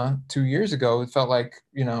Alabama 2 years ago, it felt like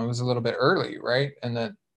it was a little bit early, right?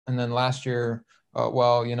 And then last year,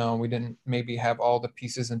 we didn't maybe have all the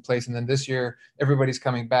pieces in place. And then this year, everybody's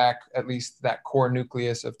coming back, at least that core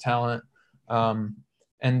nucleus of talent.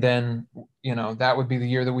 And then, that would be the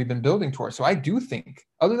year that we've been building towards. So I do think,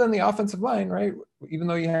 other than the offensive line, right, even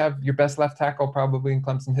though you have your best left tackle probably in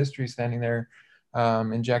Clemson history standing there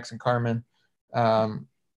in Jackson Carman,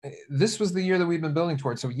 this was the year that we've been building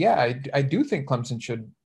towards. So, yeah, I do think Clemson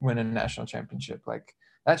should win a national championship. Like,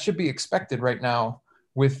 that should be expected right now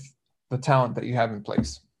with the talent that you have in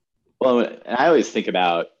place. Well, and I always think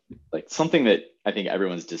about like something that I think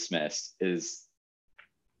everyone's dismissed is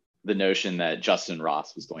the notion that Justin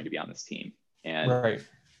Ross was going to be on this team. And right.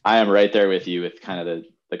 I am right there with you with kind of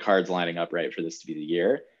the cards lining up right for this to be the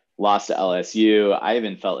year. Lost to LSU. I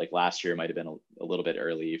even felt like last year might have been a little bit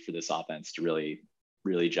early for this offense to really,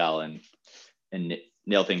 really gel and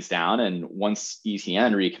nail things down. And once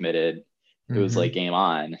ETN recommitted, it was like game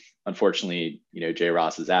on. Unfortunately, Jay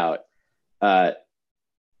Ross is out.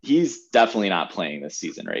 He's definitely not playing this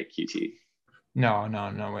season, right, QT?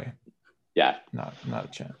 No way. Yeah. Not a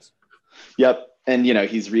chance. Yep. And,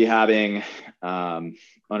 he's rehabbing,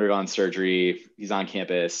 undergone surgery. He's on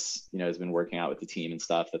campus, has been working out with the team and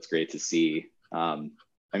stuff. That's great to see.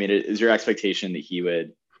 Is your expectation that he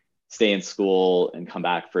would stay in school and come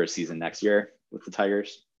back for a season next year with the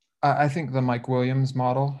Tigers? I think the Mike Williams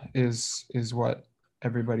model is what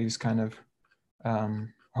everybody's kind of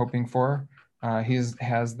hoping for. He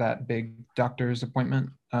has that big doctor's appointment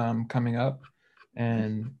coming up.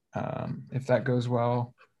 And if that goes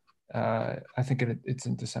well, I think it's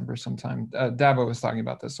in December sometime. Dabo was talking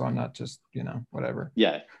about this, so I'm not just, whatever.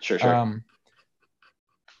 Yeah, sure.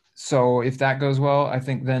 So if that goes well, I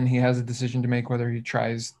think then he has a decision to make whether he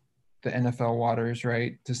tries the NFL waters,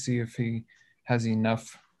 right, to see if he has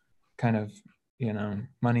enough kind of,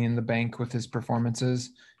 money in the bank with his performances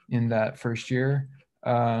in that first year.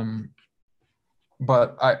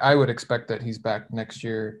 But I would expect that he's back next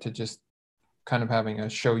year to just kind of having a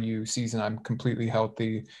show you season. I'm completely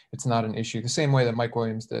healthy. It's not an issue. The same way that Mike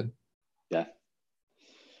Williams did. Yeah.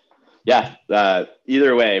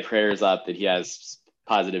 Either way, prayers up that he has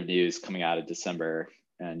positive news coming out of December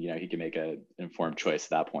and, he can make an informed choice at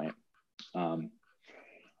that point.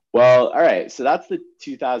 Well, all right. So that's the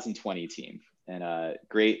 2020 team and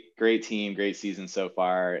great team, great season so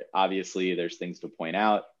far. Obviously there's things to point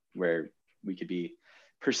out where we could be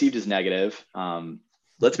perceived as negative.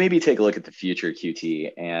 Let's maybe take a look at the future,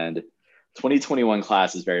 QT, and 2021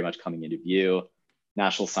 class is very much coming into view.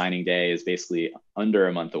 National Signing Day is basically under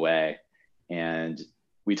a month away. And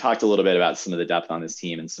we talked a little bit about some of the depth on this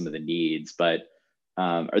team and some of the needs, but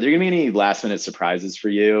are there going to be any last minute surprises for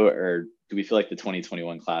you, or do we feel like the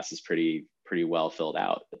 2021 class is pretty well filled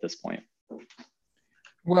out at this point?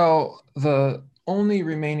 Well, the only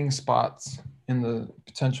remaining spots in the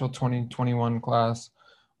potential 2021 class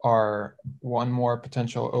are one more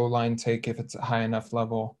potential O-line take if it's a high enough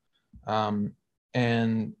level,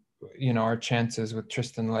 and our chances with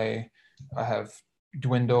Tristan Lay have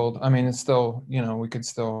dwindled. I mean, it's still, we could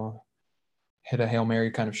still hit a Hail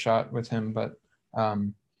Mary kind of shot with him, but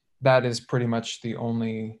that is pretty much the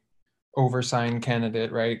only oversigned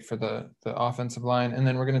candidate, right, for the offensive line. And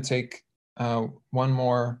then we're going to take one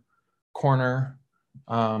more corner.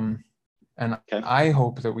 And okay. I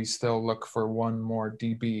hope that we still look for one more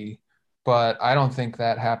DB, but I don't think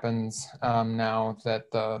that happens now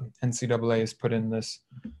that the NCAA has put in this,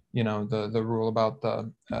 the rule about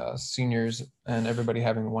the seniors and everybody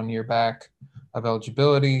having 1 year back of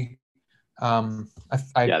eligibility.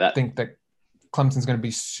 I think that Clemson's going to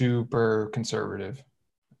be super conservative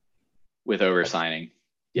with oversigning.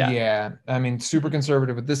 Yeah. I mean, super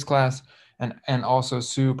conservative with this class and also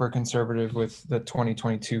super conservative with the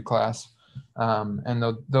 2022 class. And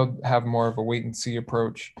they'll have more of a wait and see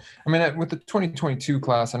approach. I mean, with the 2022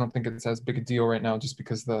 class, I don't think it's as big a deal right now just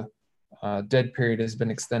because the dead period has been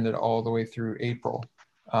extended all the way through April.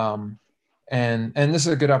 And this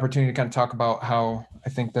is a good opportunity to kind of talk about how I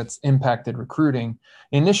think that's impacted recruiting.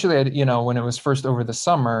 Initially, when it was first over the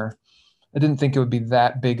summer, I didn't think it would be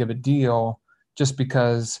that big of a deal just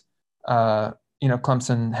because,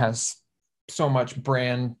 Clemson has so much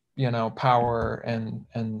brand, power and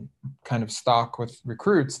kind of stock with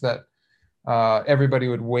recruits that everybody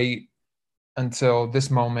would wait until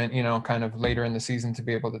this moment, kind of later in the season to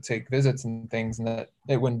be able to take visits and things, and that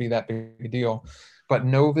it wouldn't be that big a deal. But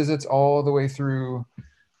no visits all the way through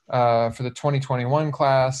for the 2021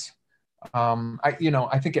 class.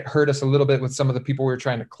 I think it hurt us a little bit with some of the people we were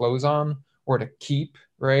trying to close on or to keep,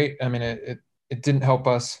 right? I mean, it didn't help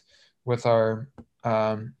us with our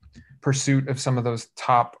pursuit of some of those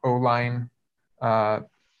top O-line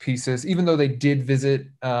pieces, even though they did visit.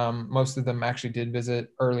 Most of them actually did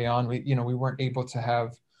visit early on. We weren't able to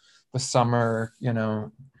have the summer,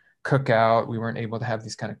 cookout. We weren't able to have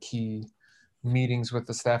these kind of key meetings with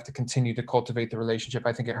the staff to continue to cultivate the relationship.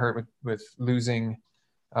 I think it hurt with losing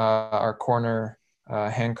our corner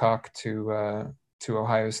Hancock to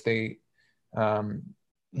Ohio State.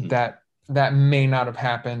 That may not have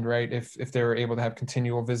happened, right, if they were able to have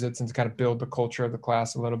continual visits and to kind of build the culture of the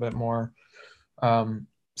class a little bit more.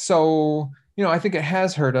 So I think it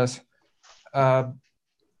has hurt us,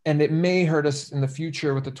 and it may hurt us in the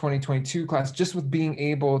future with the 2022 class, just with being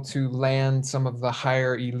able to land some of the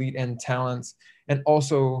higher elite end talents and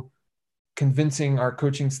also convincing our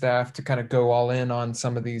coaching staff to kind of go all in on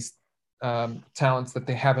some of these talents that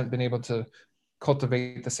they haven't been able to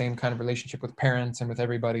cultivate the same kind of relationship with parents and with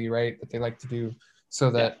everybody, right, that they like to do, so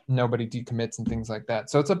that nobody decommits and things like that.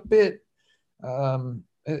 So it's a bit,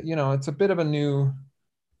 it's a bit of a new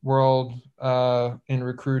world in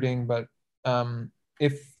recruiting, but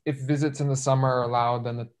if visits in the summer are allowed,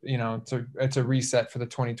 then it's a reset for the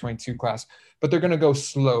 2022 class. But they're going to go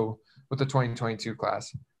slow with the 2022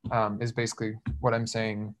 class, is basically what I'm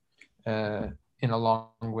saying in a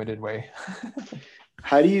long-winded way.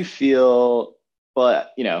 How do you feel? Well,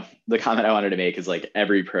 the comment I wanted to make is like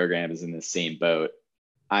every program is in the same boat.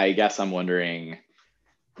 I guess I'm wondering,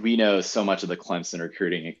 we know so much of the Clemson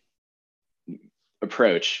recruiting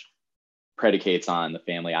approach predicates on the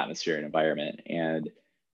family atmosphere and environment. And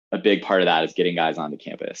a big part of that is getting guys onto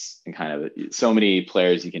campus, and kind of so many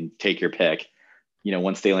players, you can take your pick.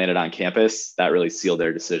 Once they landed on campus, that really sealed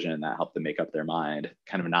their decision. That helped them make up their mind.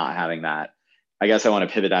 Kind of not having that. I guess I want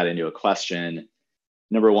to pivot that into a question.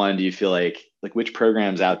 Number one, do you feel like which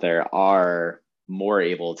programs out there are more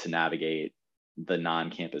able to navigate the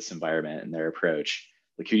non-campus environment and their approach?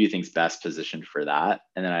 Who do you think is best positioned for that?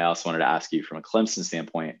 And then I also wanted to ask you from a Clemson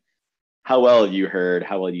standpoint, how well have you heard,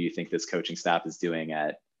 how well do you think this coaching staff is doing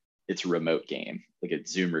at its remote game, like a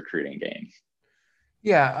Zoom recruiting game?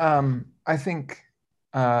 Yeah, I think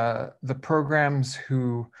the programs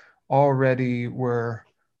who already were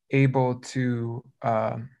able to,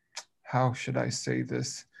 how should I say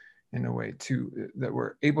this in a way, that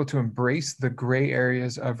were able to embrace the gray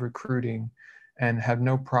areas of recruiting and have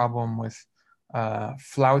no problem with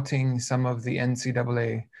flouting some of the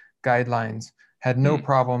NCAA guidelines, had no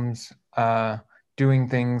problems doing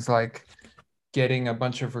things like getting a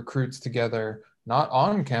bunch of recruits together, not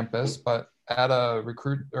on campus, but at a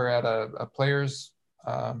recruit or at a player's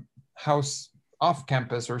house off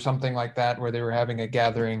campus or something like that, where they were having a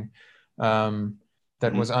gathering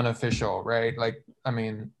that was unofficial, right?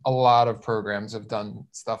 A lot of programs have done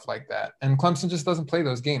stuff like that, and Clemson just doesn't play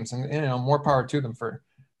those games, and more power to them for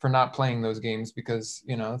not playing those games, because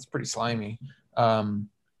it's pretty slimy,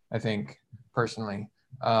 I think, personally.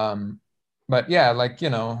 But yeah,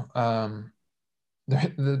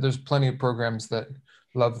 there's plenty of programs that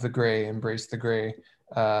love the gray, embrace the gray.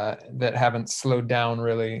 that haven't slowed down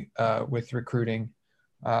really with recruiting.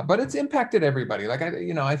 But it's impacted everybody. Like,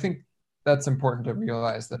 I think that's important to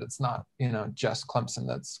realize that it's not, just Clemson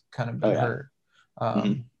that's kind of been hurt.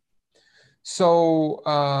 Mm-hmm. So,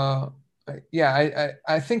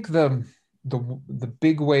 I think the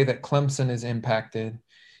big way that Clemson is impacted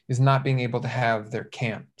is not being able to have their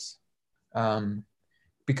camps.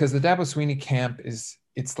 Because the Dabo Swinney camp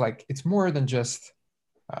it's more than just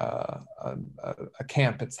a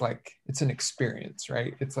camp. It's an experience,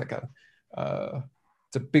 right? It's like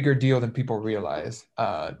it's a bigger deal than people realize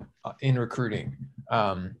in recruiting.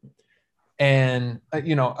 And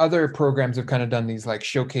other programs have kind of done these like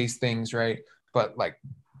showcase things, right? But like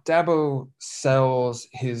Dabo sells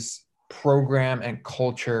his program and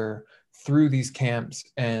culture through these camps,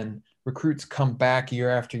 and recruits come back year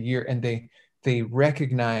after year, and they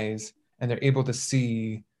recognize and they're able to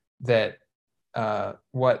see that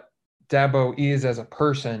what Dabo is as a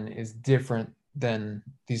person is different than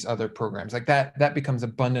these other programs. Like that becomes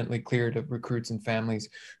abundantly clear to recruits and families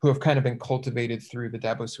who have kind of been cultivated through the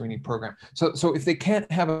Dabo Swinney program. So if they can't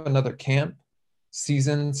have another camp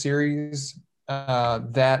season series,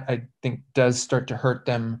 that I think does start to hurt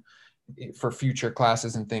them for future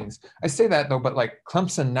classes and things. I say that though, but like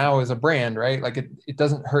Clemson now is a brand, right? Like it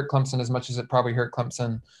doesn't hurt Clemson as much as it probably hurt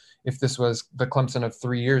Clemson if this was the Clemson of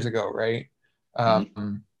 3 years ago, right?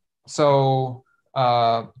 So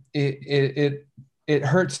it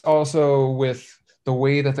hurts also with the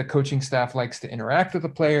way that the coaching staff likes to interact with the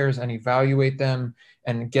players and evaluate them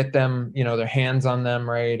and get them, their hands on them,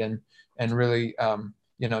 right? And really,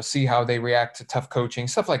 see how they react to tough coaching,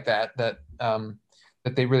 stuff like that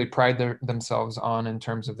they really pride themselves on in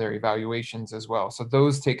terms of their evaluations as well. So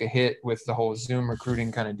those take a hit with the whole Zoom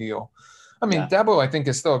recruiting kind of deal. I mean, Dabo, I think,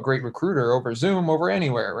 is still a great recruiter over Zoom, over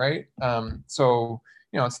anywhere, right? So,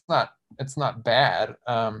 it's not bad.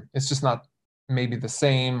 It's just not maybe the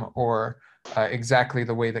same or exactly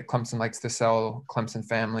the way that Clemson likes to sell Clemson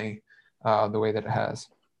family the way that it has.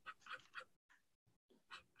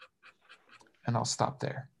 And I'll stop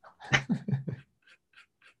there.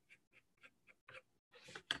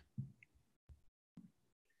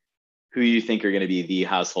 Who you think are going to be the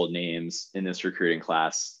household names in this recruiting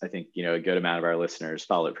class? I think, a good amount of our listeners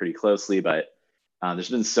follow it pretty closely, but there's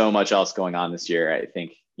been so much else going on this year. I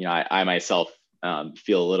think, I myself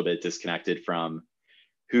feel a little bit disconnected from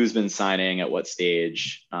who's been signing at what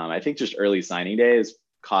stage. I think just early signing days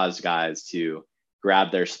caused guys to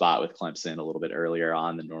grab their spot with Clemson a little bit earlier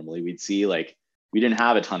on than normally we'd see. Like, we didn't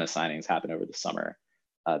have a ton of signings happen over the summer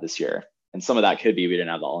this year. And some of that could be we didn't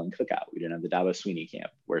have the All-In Cookout. We didn't have the Dabo Swinney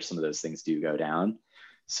camp where some of those things do go down.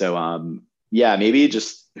 So, maybe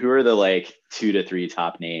just who are the 2 to 3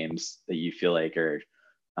 top names that you feel like are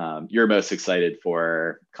you're most excited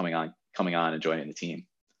for coming on and joining the team?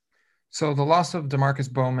 So the loss of DeMarcus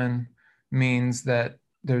Bowman means that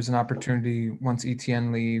there's an opportunity once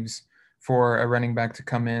ETN leaves for a running back to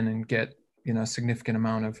come in and get, a significant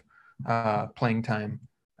amount of playing time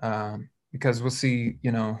because we'll see,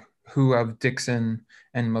 who of Dixon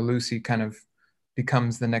and Malusi kind of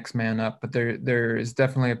becomes the next man up, but there is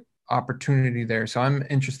definitely an opportunity there. So I'm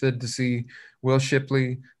interested to see Will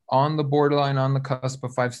Shipley on the borderline, on the cusp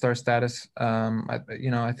of 5-star status.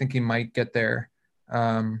 I think he might get there.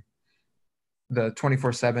 The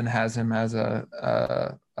 24/7 has him as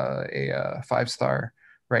a 5-star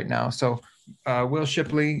right now. So Will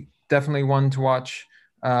Shipley, definitely one to watch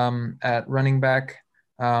at running back.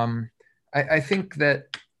 I think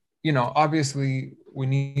that, obviously we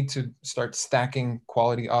need to start stacking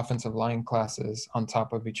quality offensive line classes on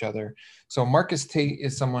top of each other. So Marcus Tate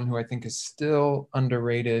is someone who I think is still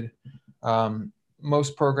underrated.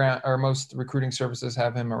 Most recruiting services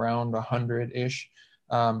have him around 100-ish.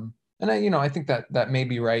 And I think that may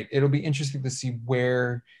be right. It'll be interesting to see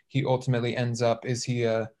where he ultimately ends up. Is he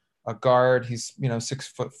a guard? He's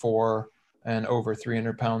 6'4" and over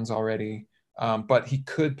 300 pounds already. But he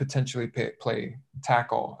could potentially play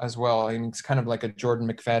tackle as well. I mean, it's kind of like a Jordan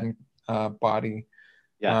McFadden body.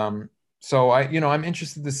 Yeah. So I'm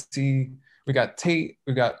interested to see. We got Tate,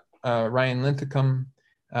 we got Ryan Linthicum,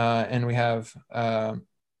 and we have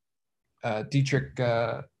Dietrich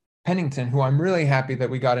Pennington, who I'm really happy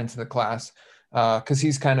that we got into the class because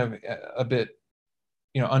he's kind of a bit,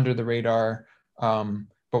 under the radar,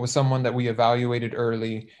 but was someone that we evaluated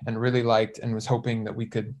early and really liked and was hoping that we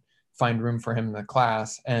could find room for him in the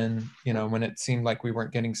class. And, when it seemed like we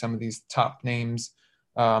weren't getting some of these top names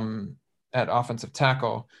at offensive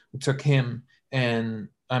tackle, we took him. And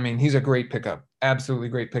I mean, he's a great pickup, absolutely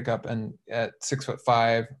great pickup. And at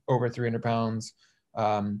 6'5", over 300 pounds,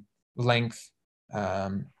 length,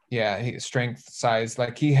 Yeah, strength, size.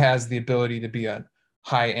 Like he has the ability to be a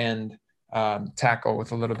high end tackle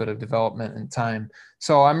with a little bit of development and time.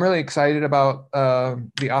 So I'm really excited about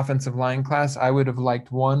the offensive line class. I would have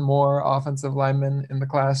liked one more offensive lineman in the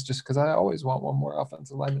class just because I always want one more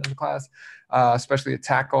offensive lineman in the class, especially a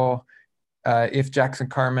tackle. If Jackson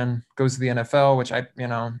Carman goes to the NFL, which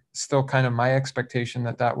still kind of my expectation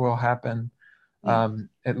that will happen.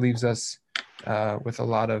 It leaves us with a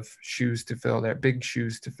lot of shoes to fill there, big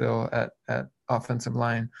shoes to fill at offensive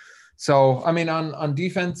line. So, I mean, on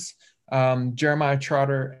defense, Jeremiah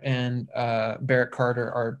Trotter and Barrett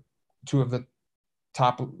Carter are two of the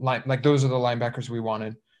top line. Like those are the linebackers we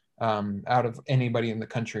wanted out of anybody in the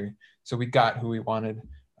country. So we got who we wanted.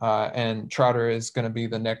 And Trotter is going to be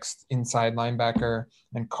the next inside linebacker,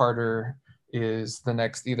 and Carter is the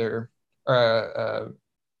next either. Carter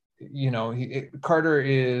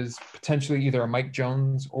is potentially either a Mike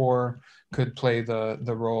Jones or could play the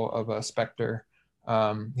role of a Spectre.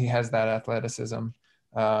 He has that athleticism,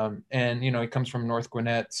 and he comes from North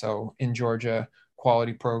Gwinnett, so in Georgia,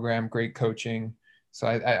 quality program, great coaching. So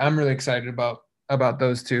I'm really excited about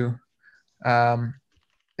those two.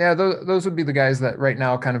 Yeah, those would be the guys that right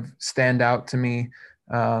now kind of stand out to me.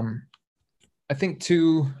 I think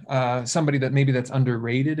too, somebody that maybe that's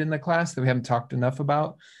underrated in the class that we haven't talked enough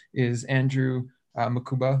about is Andrew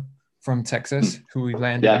Makuba from Texas, who we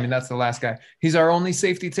landed. Yeah. I mean, that's the last guy. He's our only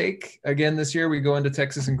safety take again this year. We go into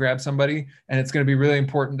Texas and grab somebody, and it's going to be really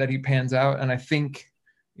important that he pans out. And I think,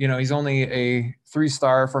 he's only a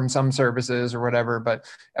 3-star from some services or whatever, but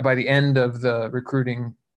by the end of the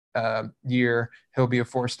recruiting year, he'll be a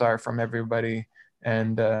 4-star from everybody.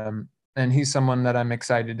 And he's someone that I'm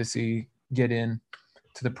excited to see get in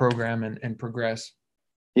to the program and progress.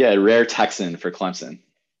 Yeah, rare Texan for Clemson.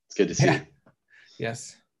 It's good to see. Yeah.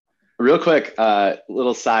 Yes. Real quick,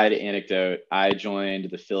 little side anecdote. I joined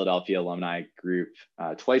the Philadelphia alumni group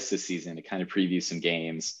twice this season to kind of preview some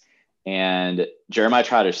games. And Jeremiah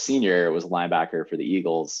Trotter Sr. was a linebacker for the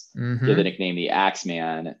Eagles. Mm-hmm. He had the nickname the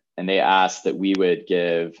Axeman. And they asked that we would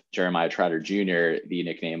give Jeremiah Trotter Jr. the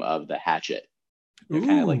nickname of the Hatchet.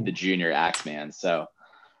 Kind of like the junior Axeman. So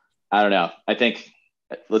I don't know. I think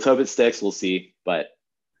let's hope it sticks. We'll see. But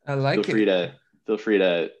I like feel free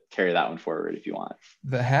to carry that one forward if you want.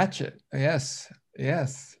 The Hatchet. Yes.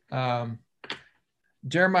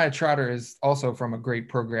 Jeremiah Trotter is also from a great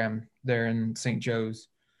program there in St. Joseph's.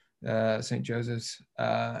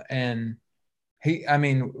 And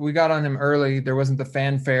we got on him early. There wasn't the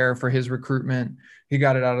fanfare for his recruitment. He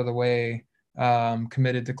got it out of the way,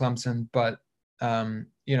 committed to Clemson, but he's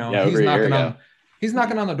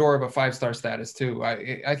knocking on the door of a 5-star status too.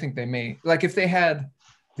 I think they may, like if they had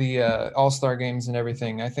the all-star games and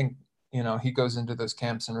everything, I think, he goes into those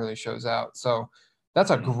camps and really shows out. So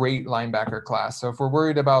that's a great linebacker class. So if we're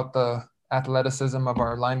worried about the athleticism of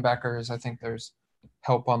our linebackers, I think there's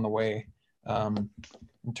help on the way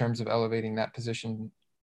in terms of elevating that position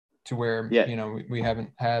to where, we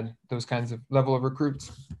haven't had those kinds of level of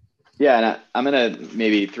recruits. Yeah, and I'm going to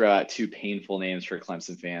maybe throw out 2 painful names for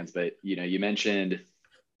Clemson fans, but, you mentioned,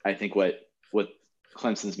 I think what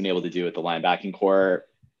Clemson's been able to do with the linebacking core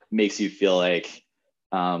makes you feel like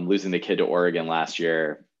losing the kid to Oregon last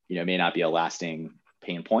year, may not be a lasting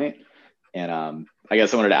pain point. And I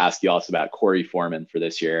guess I wanted to ask you also about Corey Foreman for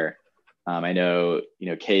this year. I know,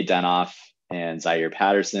 Cade Denoff and Zaire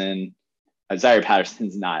Patterson. Zaire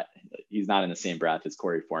Patterson's he's not in the same breath as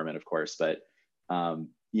Corey Foreman, of course, but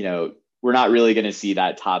we're not really going to see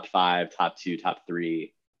that top 5, top 2, top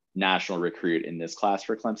 3 national recruit in this class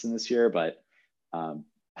for Clemson this year. But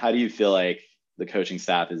how do you feel like the coaching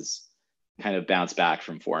staff is kind of bounced back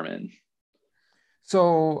from Foreman?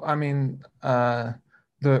 So,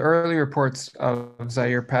 the early reports of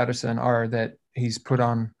Zaire Patterson are that he's put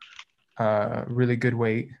on really good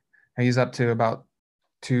weight. He's up to about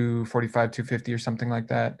 245, 250 or something like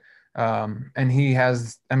that. And he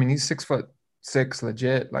has, he's 6'6",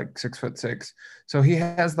 legit, like 6'6". So he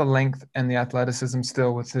has the length and the athleticism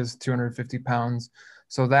still with his 250 pounds.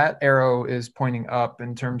 So that arrow is pointing up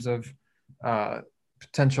in terms of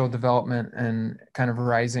potential development and kind of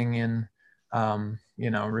rising in,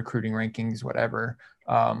 recruiting rankings, whatever.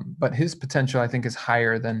 But his potential, I think, is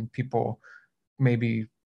higher than people maybe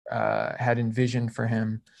had envisioned for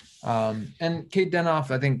him. And Cade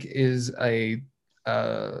Denoff, I think, is he's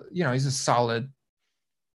a solid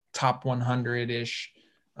top 100-ish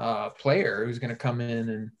player who's going to come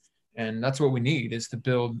in, and that's what we need, is to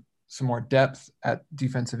build some more depth at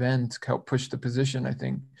defensive end to help push the position, I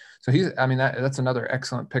think. So that's another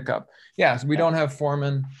excellent pickup. Yeah, so we don't have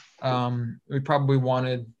Foreman. We probably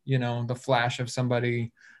wanted, the flash of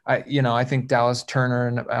somebody. I think Dallas Turner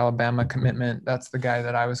and Alabama commitment, that's the guy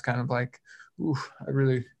that I was kind of like, ooh, I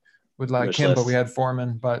really would like Wish him, list. but we had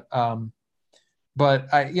Foreman. But I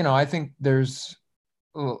think there's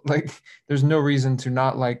no reason to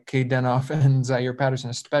not like Cade Denoff and Zaire Patterson,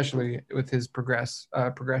 especially with his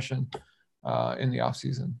progression in the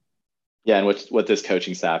offseason. Yeah, and what this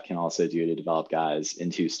coaching staff can also do to develop guys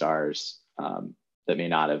into stars that may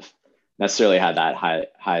not have necessarily had that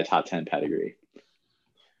high top 10 pedigree.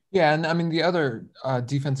 Yeah, and I mean the other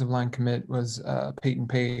defensive line commit was Peyton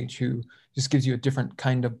Page, who just gives you a different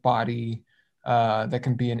kind of body that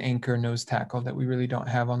can be an anchor nose tackle that we really don't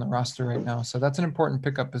have on the roster right now. So that's an important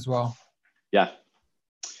pickup as well. Yeah.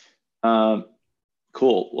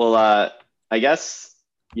 Cool. Well, I guess,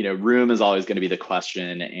 room is always going to be the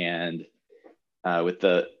question. And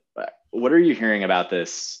what are you hearing about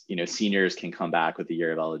this? Seniors can come back with a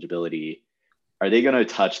year of eligibility. Are they going to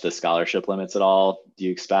touch the scholarship limits at all, do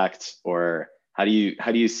you expect? Or how do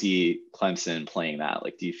you see Clemson playing that?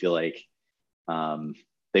 Like, do you feel like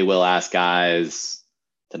they will ask guys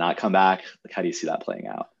to not come back? Like, how do you see that playing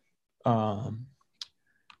out?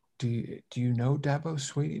 Do you know Dabo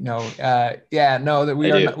Swinney? No. No, that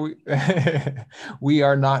we are not, we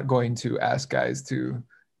are not going to ask guys to,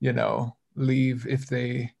 leave if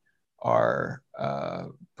they are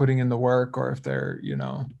putting in the work or if they're,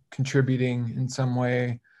 contributing in some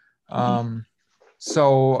way.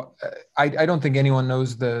 So I don't think anyone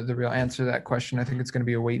knows the real answer to that question. I think it's going to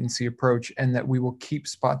be a wait and see approach, and that we will keep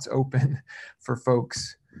spots open for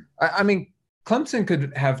folks. I mean, Clemson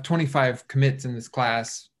could have 25 commits in this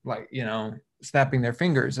class, like, snapping their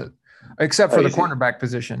fingers except for the cornerback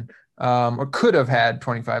position, or could have had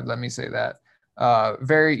 25. Let me say that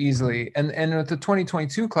very easily. And with the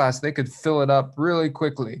 2022 class, they could fill it up really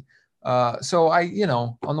quickly. So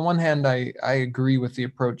on the one hand, I agree with the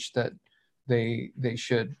approach that they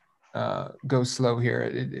should go slow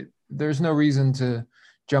here. There's no reason to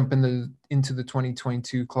jump into the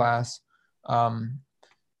 2022 class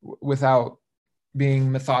without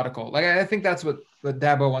being methodical. Like, I think that's what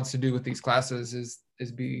Dabo wants to do with these classes is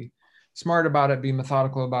be smart about it, be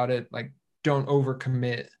methodical about it. Like, don't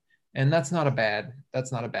overcommit. And that's not a bad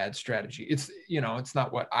strategy. It's, it's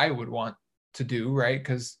not what I would want to do, right?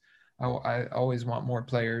 Because I always want more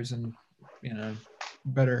players and,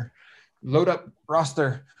 better load up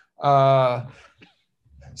roster.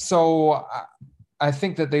 So I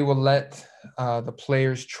think that they will let the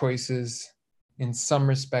players' choices in some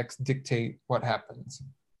respects dictate what happens.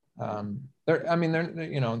 They're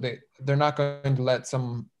not going to let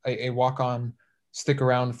a walk-on stick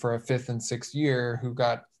around for a 5th and 6th year who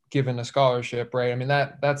got given a scholarship, right? I mean,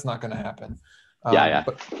 that's not going to happen.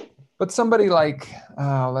 But somebody like,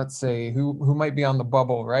 let's say, who might be on the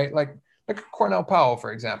bubble, right? Like Cornell Powell,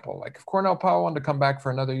 for example. Like, if Cornell Powell wanted to come back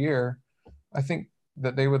for another year, I think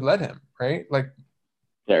that they would let him, right? Like,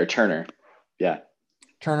 or Turner. Yeah.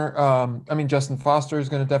 Turner. Justin Foster is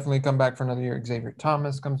going to definitely come back for another year. Xavier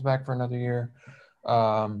Thomas comes back for another year.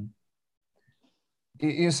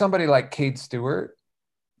 Somebody like Cade Stewart.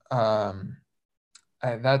 That's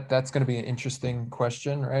going to be an interesting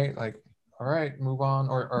question, right? Like, all right, move on.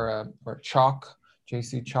 Or Chalk,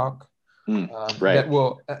 JC Chalk. Right. That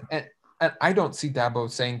will, and I don't see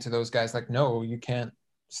Dabo saying to those guys like, no, you can't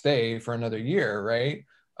stay for another year, right?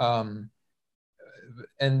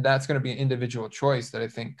 And that's going to be an individual choice that I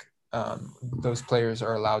think those players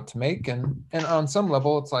are allowed to make. And on some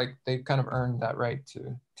level, it's like they've kind of earned that right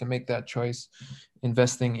to make that choice,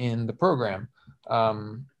 investing in the program.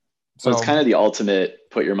 So it's kind of the ultimate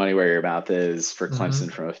put your money where your mouth is for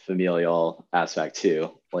Clemson from a familial aspect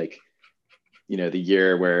too. Like, the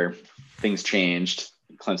year where things changed,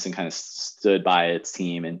 Clemson kind of stood by its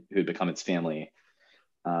team and who'd become its family.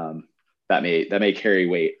 That may carry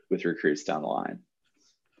weight with recruits down the line.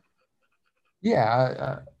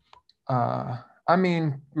 Yeah.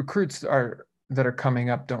 Recruits that are coming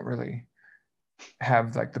up don't really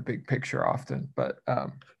have like the big picture often, but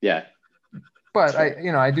yeah. But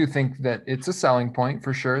I do think that it's a selling point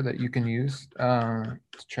for sure that you can use to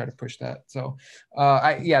try to push that. So,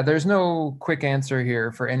 there's no quick answer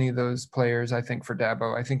here for any of those players. I think for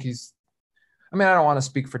Dabo, I think I don't want to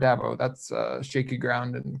speak for Dabo. That's shaky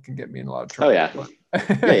ground and can get me in a lot of trouble. Oh yeah,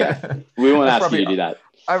 yeah. We won't ask you to do that.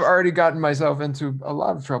 I've already gotten myself into a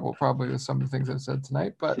lot of trouble probably with some of the things I've said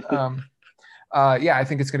tonight. But I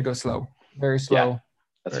think it's going to go slow, very slow. Yeah,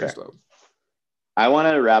 that's very fair. slow. I want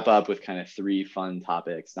to wrap up with kind of 3 fun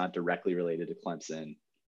topics, not directly related to Clemson.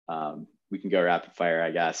 We can go rapid fire,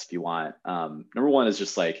 I guess, if you want. Number one is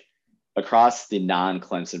just like across the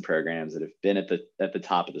non-Clemson programs that have been at the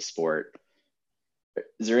top of the sport.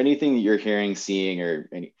 Is there anything that you're hearing, seeing, or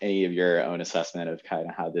any of your own assessment of kind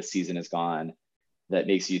of how this season has gone that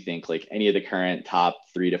makes you think like any of the current top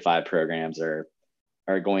 3 to 5 programs are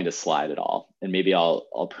going to slide at all? And maybe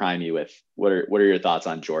I'll prime you with what are your thoughts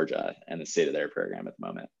on Georgia and the state of their program at the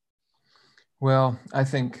moment? Well, I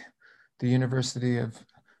think the University of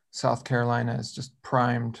South Carolina is just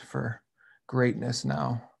primed for greatness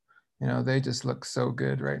now. You know, they just look so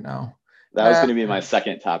good right now. That was going to be my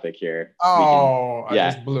second topic here. I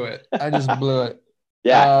just blew it.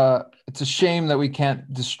 Yeah. It's a shame that we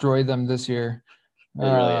can't destroy them this year. It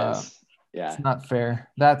really is. Yeah. It's not fair.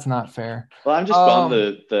 That's not fair. Well, I'm just bummed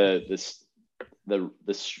the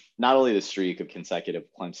not only the streak of consecutive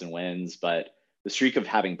Clemson wins, but the streak of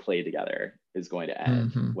having played together is going to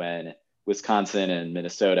end when Wisconsin and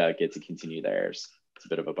Minnesota get to continue theirs. It's a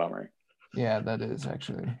bit of a bummer. Yeah, that is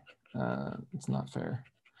actually. It's not fair.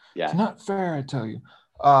 Yeah. It's not fair, I tell you.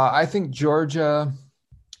 I think the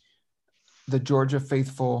Georgia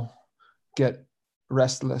faithful get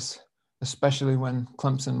restless, especially when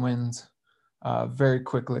Clemson wins very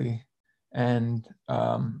quickly, and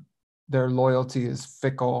their loyalty is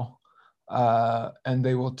fickle, and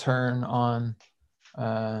they will turn on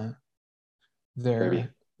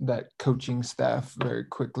that coaching staff very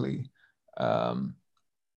quickly.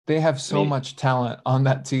 They have so much talent on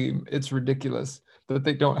that team. It's ridiculous that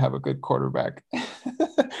they don't have a good quarterback.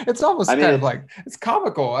 It's almost it's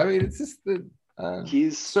comical. I mean, it's just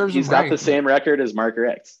he's got the same record as Mark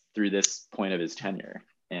Richt through this point of his tenure,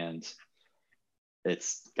 and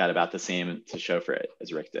it's got about the same to show for it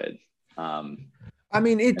as Richt did. I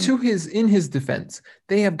mean, in his defense,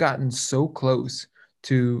 they have gotten so close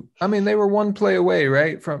to. I mean, they were one play away,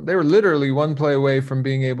 right? They were literally one play away from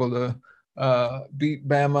being able to beat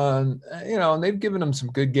Bama, and and they've given them some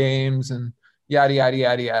good games and yada yada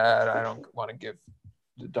yada yada. I don't want to give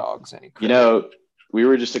the Dogs any credit. We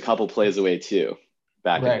were just a couple plays away too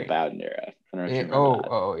back in the Bowden era. I don't know if you remember that.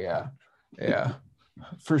 Oh yeah,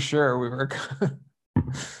 for sure we were.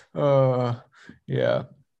 Yeah,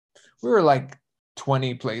 we were like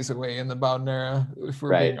 20 plays away in the Bowden era, if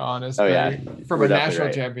we're being honest. Oh yeah, from a national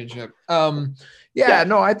championship. No,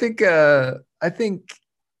 I think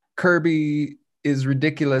Kirby is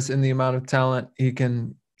ridiculous in the amount of talent he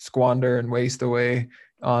can squander and waste away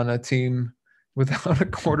on a team without a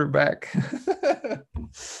quarterback.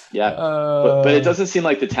 Yeah, but it doesn't seem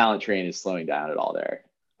like the talent train is slowing down at all there.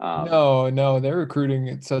 No, they're recruiting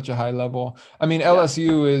at such a high level. I mean,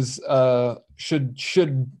 LSU is should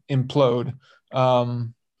implode.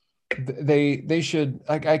 They should.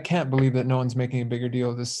 I can't believe that no one's making a bigger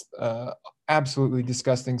deal of this absolutely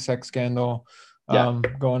disgusting sex scandal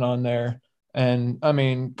going on there. And I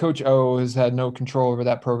mean, Coach O has had no control over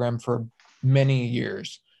that program for many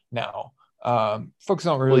years now. Folks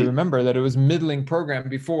don't really remember that it was a middling program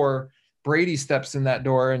before Brady steps in that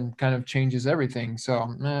door and kind of changes everything.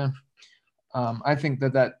 So I think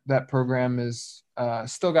that program is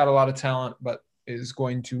still got a lot of talent, but is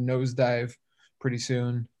going to nosedive pretty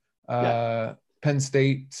soon. Penn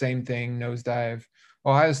State, same thing, nosedive.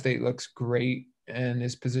 Ohio State looks great and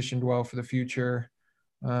is positioned well for the future.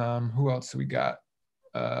 Who else do we got?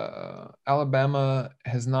 Alabama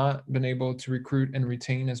has not been able to recruit and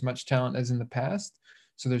retain as much talent as in the past.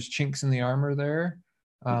 So there's chinks in the armor there.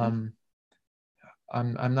 I'm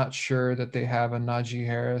not sure that they have a Najee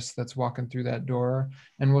Harris that's walking through that door,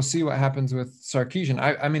 and we'll see what happens with Sarkisian.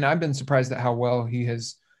 I mean, I've been surprised at how well he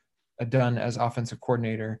has done as offensive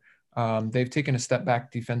coordinator. They've taken a step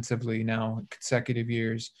back defensively now in consecutive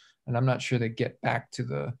years, and I'm not sure they get back to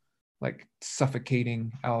the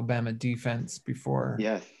suffocating Alabama defense before.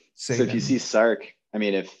 Yeah. So if you see Sark, I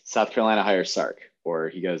mean, if South Carolina hires Sark or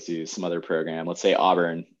he goes to some other program, let's say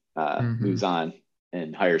Auburn moves on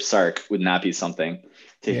and hires Sark, wouldn't that be something?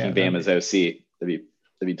 Taking Bama's OC, that'd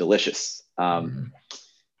be delicious.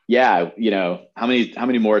 Yeah, how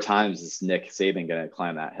many more times is Nick Saban going to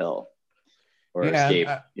climb that hill or escape,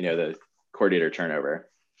 the coordinator turnover?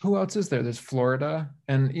 Who else is there? There's Florida.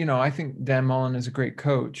 And, I think Dan Mullen is a great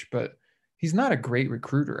coach, but he's not a great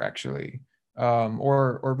recruiter actually.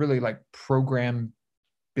 Or really program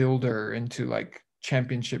builder into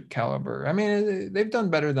championship caliber. I mean, they've done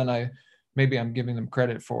better than I'm giving them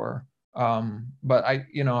credit for. But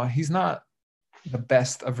he's not the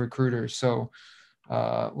best of recruiters. So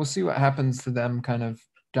we'll see what happens to them kind of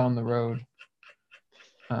down the road.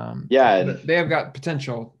 They have got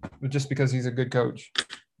potential just because he's a good coach.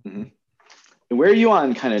 Mm-hmm. And where are you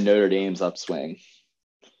on kind of Notre Dame's upswing?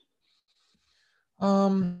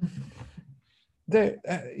 Um, their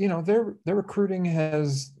recruiting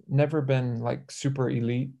has never been like super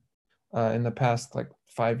elite in the past like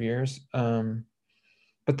 5 years.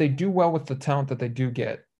 But they do well with the talent that they do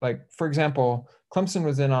get. Like, for example, Clemson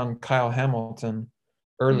was in on Kyle Hamilton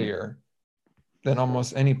earlier than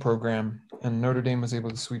almost any program, and Notre Dame was able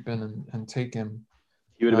to sweep in and take him.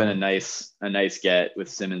 He would have been a nice get with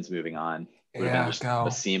Simmons moving on. Would have been just go.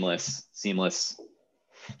 a seamless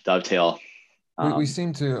dovetail. We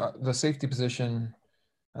seem to the safety position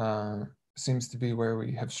seems to be where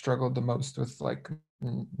we have struggled the most with like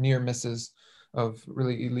near misses of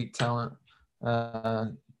really elite talent.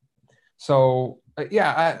 I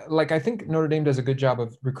think Notre Dame does a good job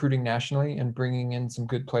of recruiting nationally and bringing in some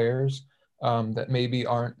good players that maybe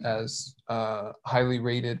aren't as highly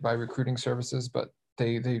rated by recruiting services, but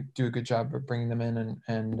they do a good job of bringing them in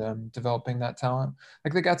and developing that talent.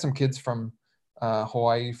 Like they got some kids from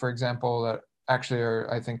Hawaii, for example, that actually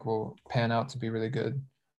I think will pan out to be really good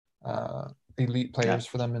elite players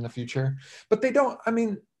for them in the future. But they don't,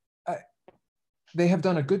 they have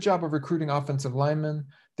done a good job of recruiting offensive linemen.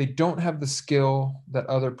 They don't have the skill that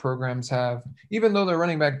other programs have, even though their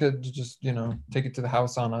running back did just, take it to the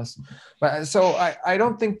house on us. But so I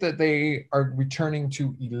don't think that they are returning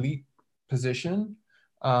to elite position.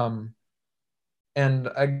 And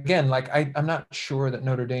again, like I'm not sure that the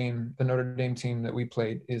Notre Dame team that we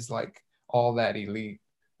played is like all that elite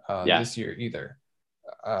this year either.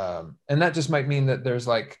 And that just might mean that there's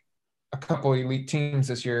like a couple elite teams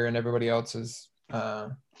this year and everybody else is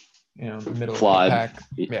middle flawed. Of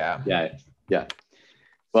the pack. Yeah.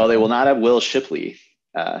 Well, they will not have Will Shipley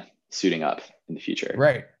suiting up in the future.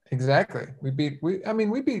 Right. Exactly. We beat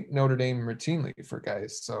Notre Dame routinely for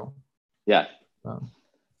guys. So yeah.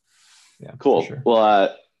 Cool. Sure.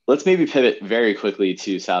 Well, let's maybe pivot very quickly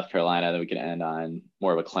to South Carolina, then we can end on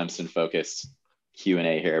more of a Clemson focused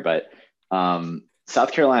Q&A here. But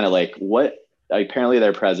South Carolina, apparently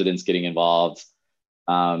their president's getting involved.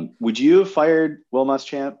 Would you have fired Will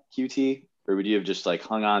Muschamp, QT, or would you have just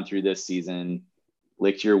hung on through this season,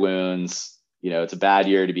 licked your wounds? It's a bad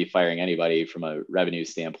year to be firing anybody from a revenue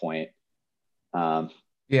standpoint. I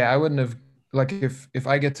wouldn't have, if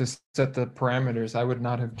I get to set the parameters, I would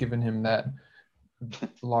not have given him that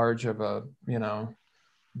large of a,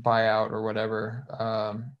 buyout or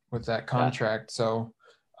whatever with that contract. Yeah. So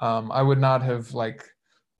I would not have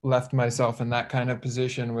left myself in that kind of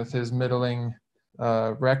position with his middling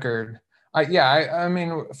record. I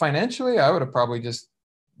mean, financially, I would have probably just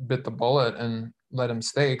bit the bullet and let him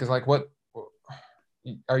stay. Cause what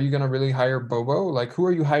are you going to really hire Bobo? Who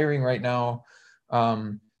are you hiring right now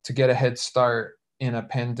to get a head start in a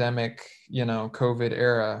pandemic, COVID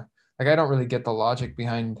era? I don't really get the logic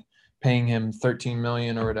behind paying him $13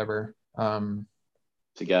 million or whatever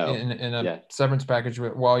to go in a severance package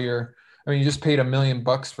while you just paid $1 million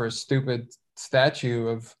for a stupid statue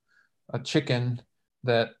of a chicken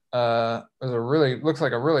that looks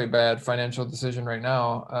like a really bad financial decision right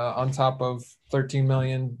now, on top of $13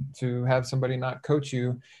 million to have somebody not coach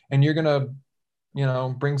you, and you're gonna,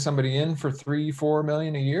 bring somebody in for $3-4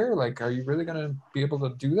 million a year. Are you really gonna be able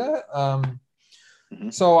to do that?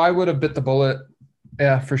 So I would have bit the bullet,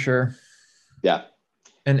 for sure. Yeah,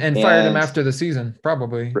 and fired him after the season,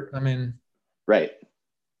 probably. Right.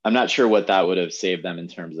 I'm not sure what that would have saved them in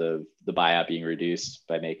terms of the buyout being reduced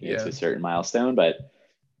by making it to a certain milestone, but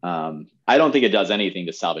I don't think it does anything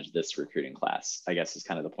to salvage this recruiting class, I guess is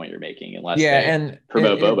kind of the point you're making, unless they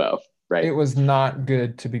promote Bobo, right? It was not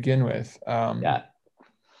good to begin with.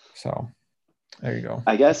 So there you go.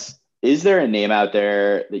 I guess, is there a name out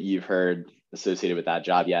there that you've heard associated with that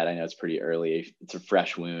job yet? I know it's pretty early. It's a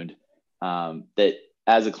fresh wound that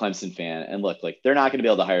as a Clemson fan, and look, they're not going to be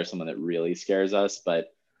able to hire someone that really scares us, but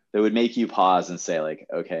that would make you pause and say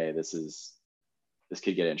okay, this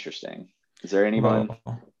could get interesting. Is there anyone?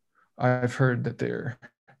 Well, I've heard that they're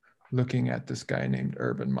looking at this guy named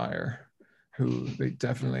Urban Meyer, who they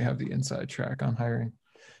definitely have the inside track on hiring.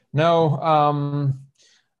 No,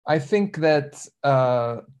 I think that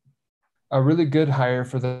a really good hire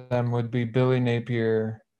for them would be Billy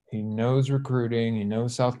Napier. He knows recruiting. He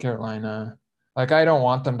knows South Carolina. I don't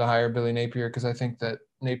want them to hire Billy Napier because I think that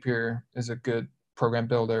Napier is a good program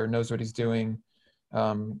builder, knows what he's doing,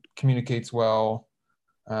 communicates well,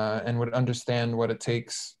 and would understand what it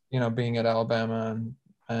takes, being at Alabama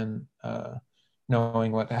and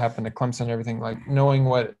knowing what happened at Clemson and everything, knowing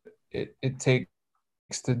what it takes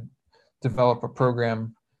to develop a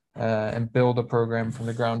program and build a program from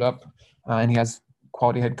the ground up. And he has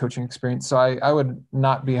quality head coaching experience. So I would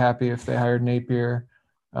not be happy if they hired Napier.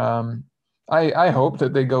 I hope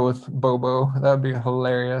that they go with Bobo. That would be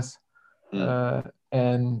hilarious.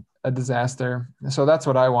 and a disaster. So that's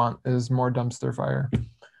what I want, is more dumpster fire.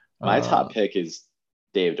 My top pick is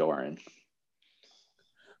Dave Doran.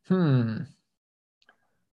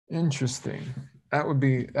 Interesting. That would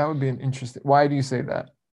be an interesting. Why do you say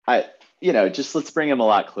that? Just let's bring him a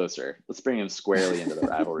lot closer. Let's bring him squarely into the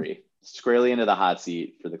rivalry, squarely into the hot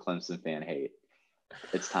seat for the Clemson fan hate.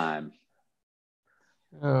 It's time.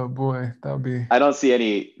 Oh boy, that would be. I don't see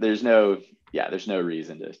any. There's no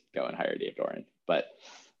reason to go and hire Dave Doran, but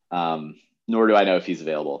nor do I know if he's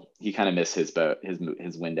available. He kind of missed his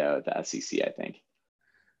window at the SEC, I think.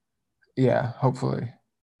 Yeah, hopefully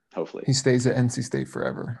he stays at NC State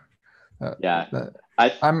forever.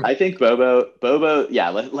 I think Bobo. Yeah,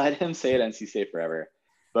 let him stay at NC State forever.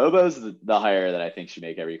 Bobo's the hire that I think should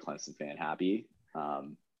make every Clemson fan happy.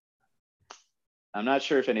 I'm not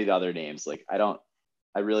sure if any of the other names,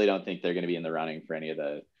 I really don't think they're going to be in the running for any of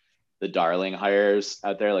the darling hires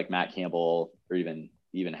out there, like Matt Campbell or even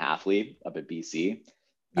Hafley up at BC.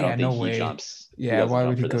 I don't think he jumps. Yeah, why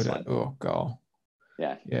would he go to? Oh god.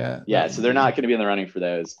 Yeah. So they're not going to be in the running for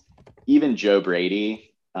those. Even Joe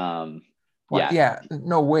Brady. No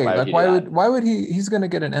way. Why would he? He's going to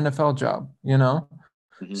get an NFL job,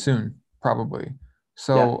 soon, probably.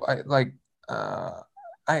 So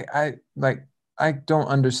I don't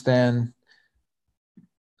understand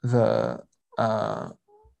the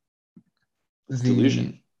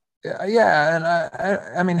delusion. Yeah, and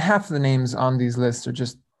I mean, half the names on these lists are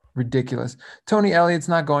just ridiculous. Tony Elliott's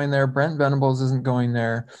not going there. Brent Venables isn't going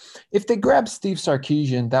there. If they grab Steve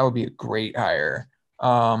Sarkisian, that would be a great hire.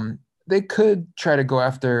 They could try to go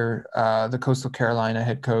after the Coastal Carolina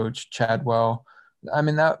head coach, Chadwell. I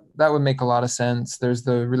mean, that would make a lot of sense. There's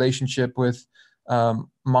the relationship with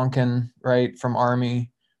Monken, right, from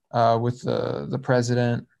Army, with the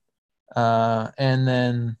president. And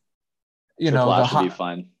then, the should be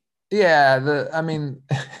fun. Yeah,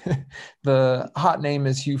 the hot name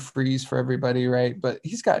is Hugh Freeze for everybody, right? But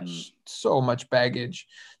he's got so much baggage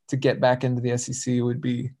to get back into the SEC. Would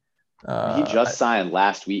be. He just signed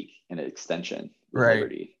last week an extension with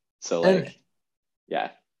Liberty. So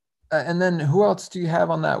yeah. And then who else do you have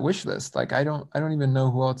on that wish list? Like I don't even know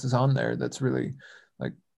who else is on there that's really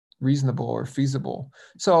like reasonable or feasible.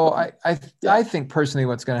 So I think personally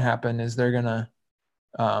what's going to happen is they're going to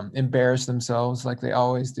embarrass themselves like they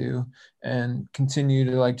always do and continue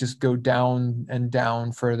to just go down and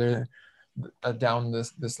down further down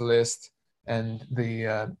this list, and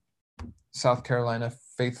the South Carolina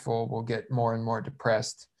faithful will get more and more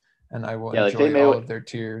depressed, and I will enjoy all of their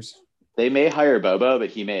tears. They may hire Bobo,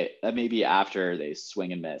 but that may be after they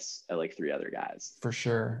swing and miss at 3 other guys. For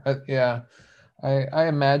sure. I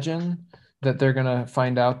imagine that they're going to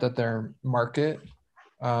find out that their market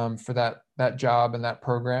for that job and that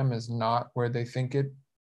program is not where they think it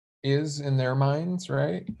is in their minds,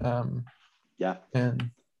 right?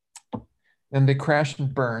 And they crash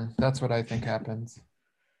and burn. That's what I think happens.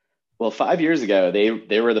 Well, 5 years ago,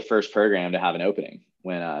 they were the first program to have an opening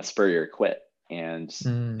when Spurrier quit, and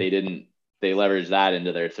they leveraged that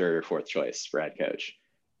into their 3rd or 4th choice for head coach.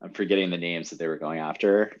 I'm forgetting the names that they were going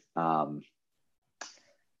after. At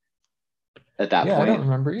that point, I don't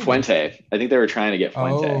remember either. Fuente. I think they were trying to get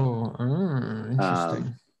Fuente.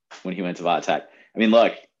 Interesting. When he went to Vatech. I mean,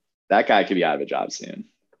 look, that guy could be out of a job soon.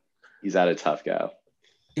 He's had a tough go.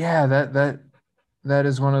 Yeah, that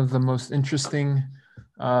is one of the most interesting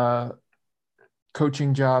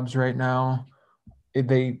coaching jobs right now.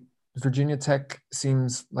 Virginia Tech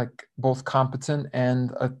seems like both competent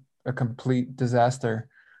and a complete disaster,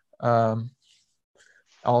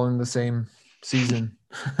 all in the same season.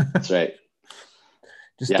 That's right.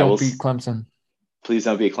 Don't beat Clemson. Please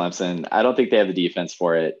don't beat Clemson. I don't think they have the defense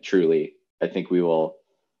for it, truly. I think we will.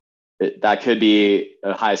 That could be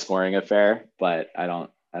a high-scoring affair, but I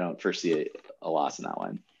don't foresee a loss in that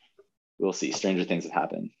one. We'll see. Stranger things have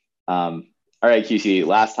happened. All right, QC,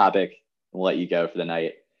 last topic. We'll let you go for the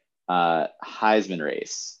night. Heisman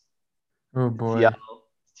race. Oh, boy.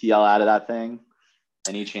 TL out of that thing?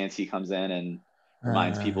 Any chance he comes in and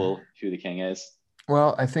reminds people who the king is?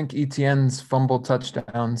 Well, I think Etienne's fumble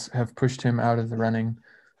touchdowns have pushed him out of the running.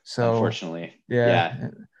 So unfortunately, that's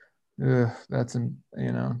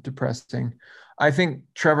depressing. I think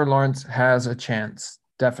Trevor Lawrence has a chance,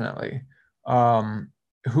 definitely.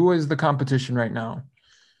 Who is the competition right now?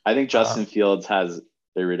 I think Justin Fields has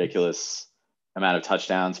a ridiculous amount of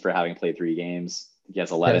touchdowns for having played 3 games. He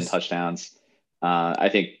has 11 touchdowns. I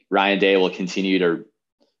think Ryan Day will continue to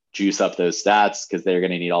juice up those stats because they're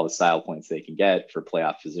going to need all the style points they can get for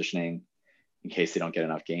playoff positioning in case they don't get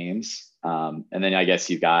enough games. And then I guess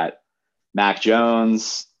you've got Mac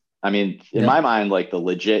Jones. I mean, in my mind, the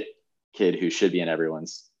legit kid who should be in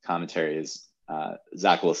everyone's commentary is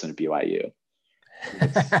Zach Wilson at BYU.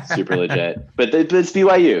 It's super legit, but it's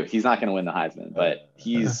BYU. He's not going to win the Heisman, but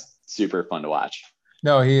he's super fun to watch.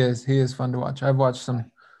 No, he is. He is fun to watch. I've watched some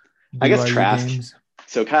BYU I guess Trask. games.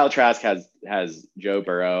 So Kyle Trask has Joe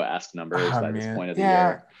Burrow-esque numbers by this point of the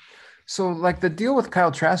year. So like the deal with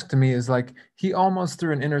Kyle Trask to me is like he almost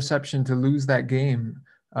threw an interception to lose that game.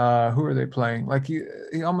 Who are they playing? Like he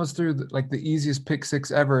almost threw like the easiest pick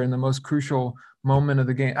six ever in the most crucial moment of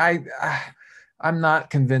the game. I'm not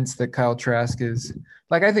convinced that Kyle Trask is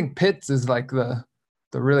like, I think Pitts is like the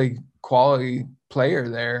really quality player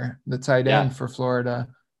there, the tight end for Florida,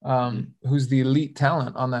 who's the elite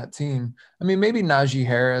talent on that team. I mean, maybe Najee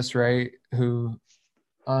Harris, right? Who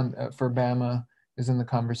for Bama is in the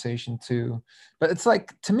conversation too. But it's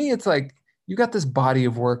like, to me, it's like, you got this body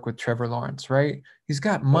of work with Trevor Lawrence, right? He's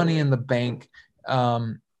got money in the bank.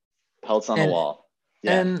 Pelts on the wall.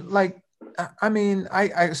 Yeah. And like, I mean,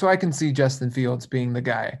 so I can see Justin Fields being the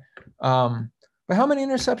guy. But how many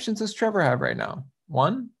interceptions does Trevor have right now?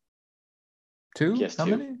 1? 2? Yes, how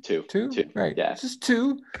many? Two. Right. Yeah. Just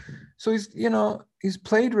 2. So he's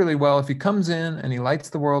played really well. If he comes in and he lights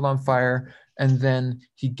the world on fire, and then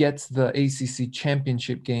he gets the ACC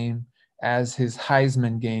championship game as his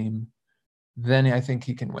Heisman game, then I think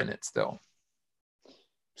he can win it still.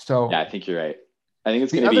 So yeah, I think you're right. I think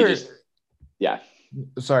it's going to be just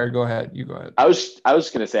Sorry, go ahead. You go ahead. I was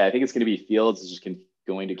going to say, I think it's going to be Fields is just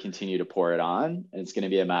going to continue to pour it on. And it's going to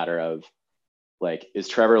be a matter of like, is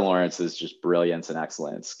Trevor Lawrence's just brilliance and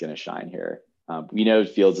excellence going to shine here? We know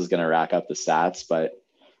Fields is going to rack up the stats, but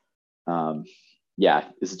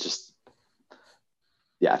is it just,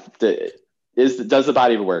 does the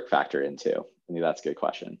body of work factor into? I think that's a good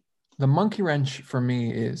question. The monkey wrench for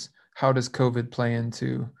me is, how does COVID play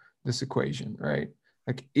into this equation, right?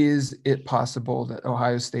 Like, is it possible that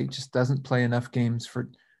Ohio State just doesn't play enough games for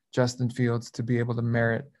Justin Fields to be able to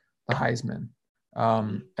merit the Heisman?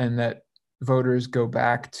 And that voters go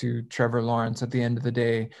back to Trevor Lawrence at the end of the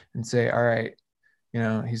day and say, all right,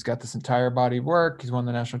 he's got this entire body of work. He's won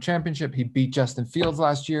the national championship. He beat Justin Fields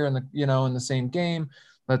last year in the same game.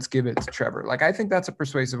 Let's give it to Trevor. Like, I think that's a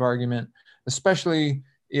persuasive argument, especially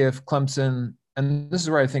if Clemson, and this is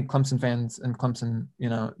where I think Clemson fans and Clemson,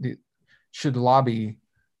 should lobby,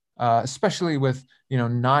 especially with,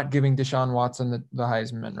 not giving Deshaun Watson the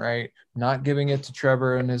Heisman, right? Not giving it to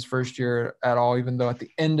Trevor in his first year at all, even though at the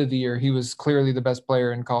end of the year, he was clearly the best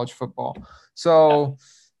player in college football. So,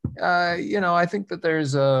 I think that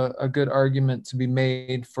there's a good argument to be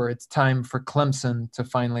made for it's time for Clemson to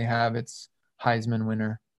finally have its Heisman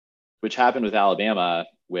winner. Which happened with Alabama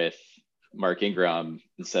with Mark Ingram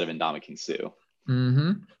instead of Ndamukong Suh.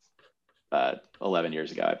 11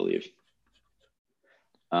 years ago, I believe.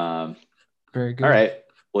 Very good. All right.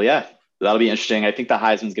 Well, yeah, that'll be interesting. I think the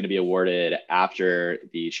Heisman's going to be awarded after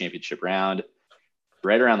the championship round,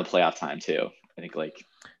 right around the playoff time too. I think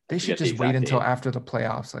they should just wait until after the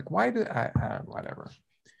playoffs. Like, why do whatever?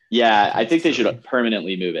 Yeah, I think they should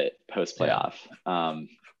permanently move it post playoff. Yeah.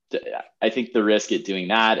 I think the risk at doing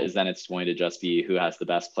that is then it's going to just be who has the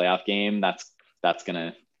best playoff game. That's going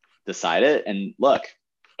to decide it. And look,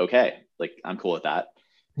 okay, I'm cool with that.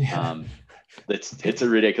 Yeah. It's a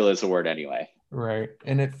ridiculous award anyway. Right.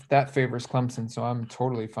 And if that favors Clemson, so I'm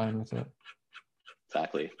totally fine with it.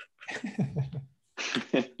 Exactly.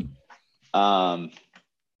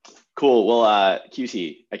 Cool. Well,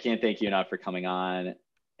 QT, I can't thank you enough for coming on.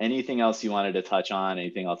 Anything else you wanted to touch on?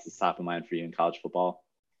 Anything else that's top of mind for you in college football?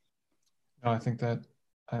 No, I think that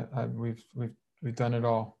we've done it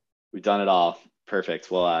all. We've done it all. Perfect.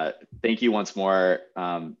 Well, thank you once more.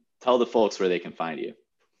 Tell the folks where they can find you.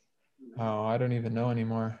 Oh, I don't even know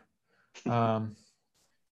anymore. I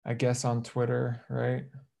guess on Twitter, right?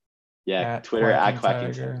 Yeah, Twitter at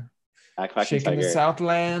Quacking Tiger. Shaking the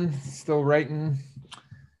Southland, still writing,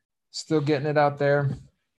 still getting it out there.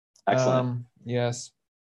 Excellent. Yes.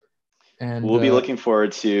 And we'll be looking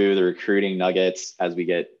forward to the recruiting nuggets as we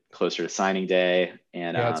get closer to signing day.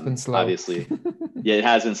 And it's been slow. Obviously, it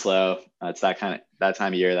has been slow. It's that time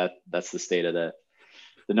of year that's the state of the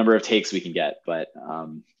number of takes we can get. But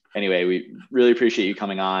anyway, we really appreciate you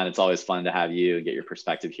coming on. It's always fun to have you and get your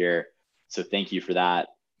perspective here. So thank you for that.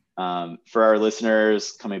 For our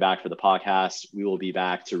listeners coming back for the podcast, we will be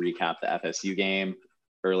back to recap the FSU game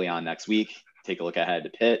early on next week. Take a look ahead to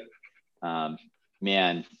Pitt.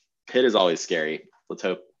 Man, Pitt is always scary. Let's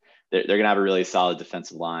hope they're going to have a really solid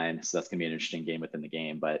defensive line. So that's going to be an interesting game within the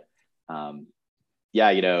game. But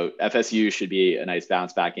FSU should be a nice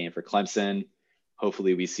bounce back game for Clemson.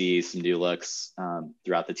 Hopefully we see some new looks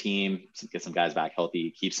throughout the team, get some guys back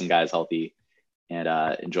healthy, keep some guys healthy. and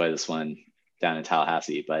enjoy this one down in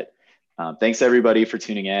Tallahassee. But thanks everybody for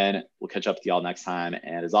tuning in. We'll catch up with y'all next time.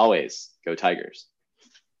 And as always, go Tigers.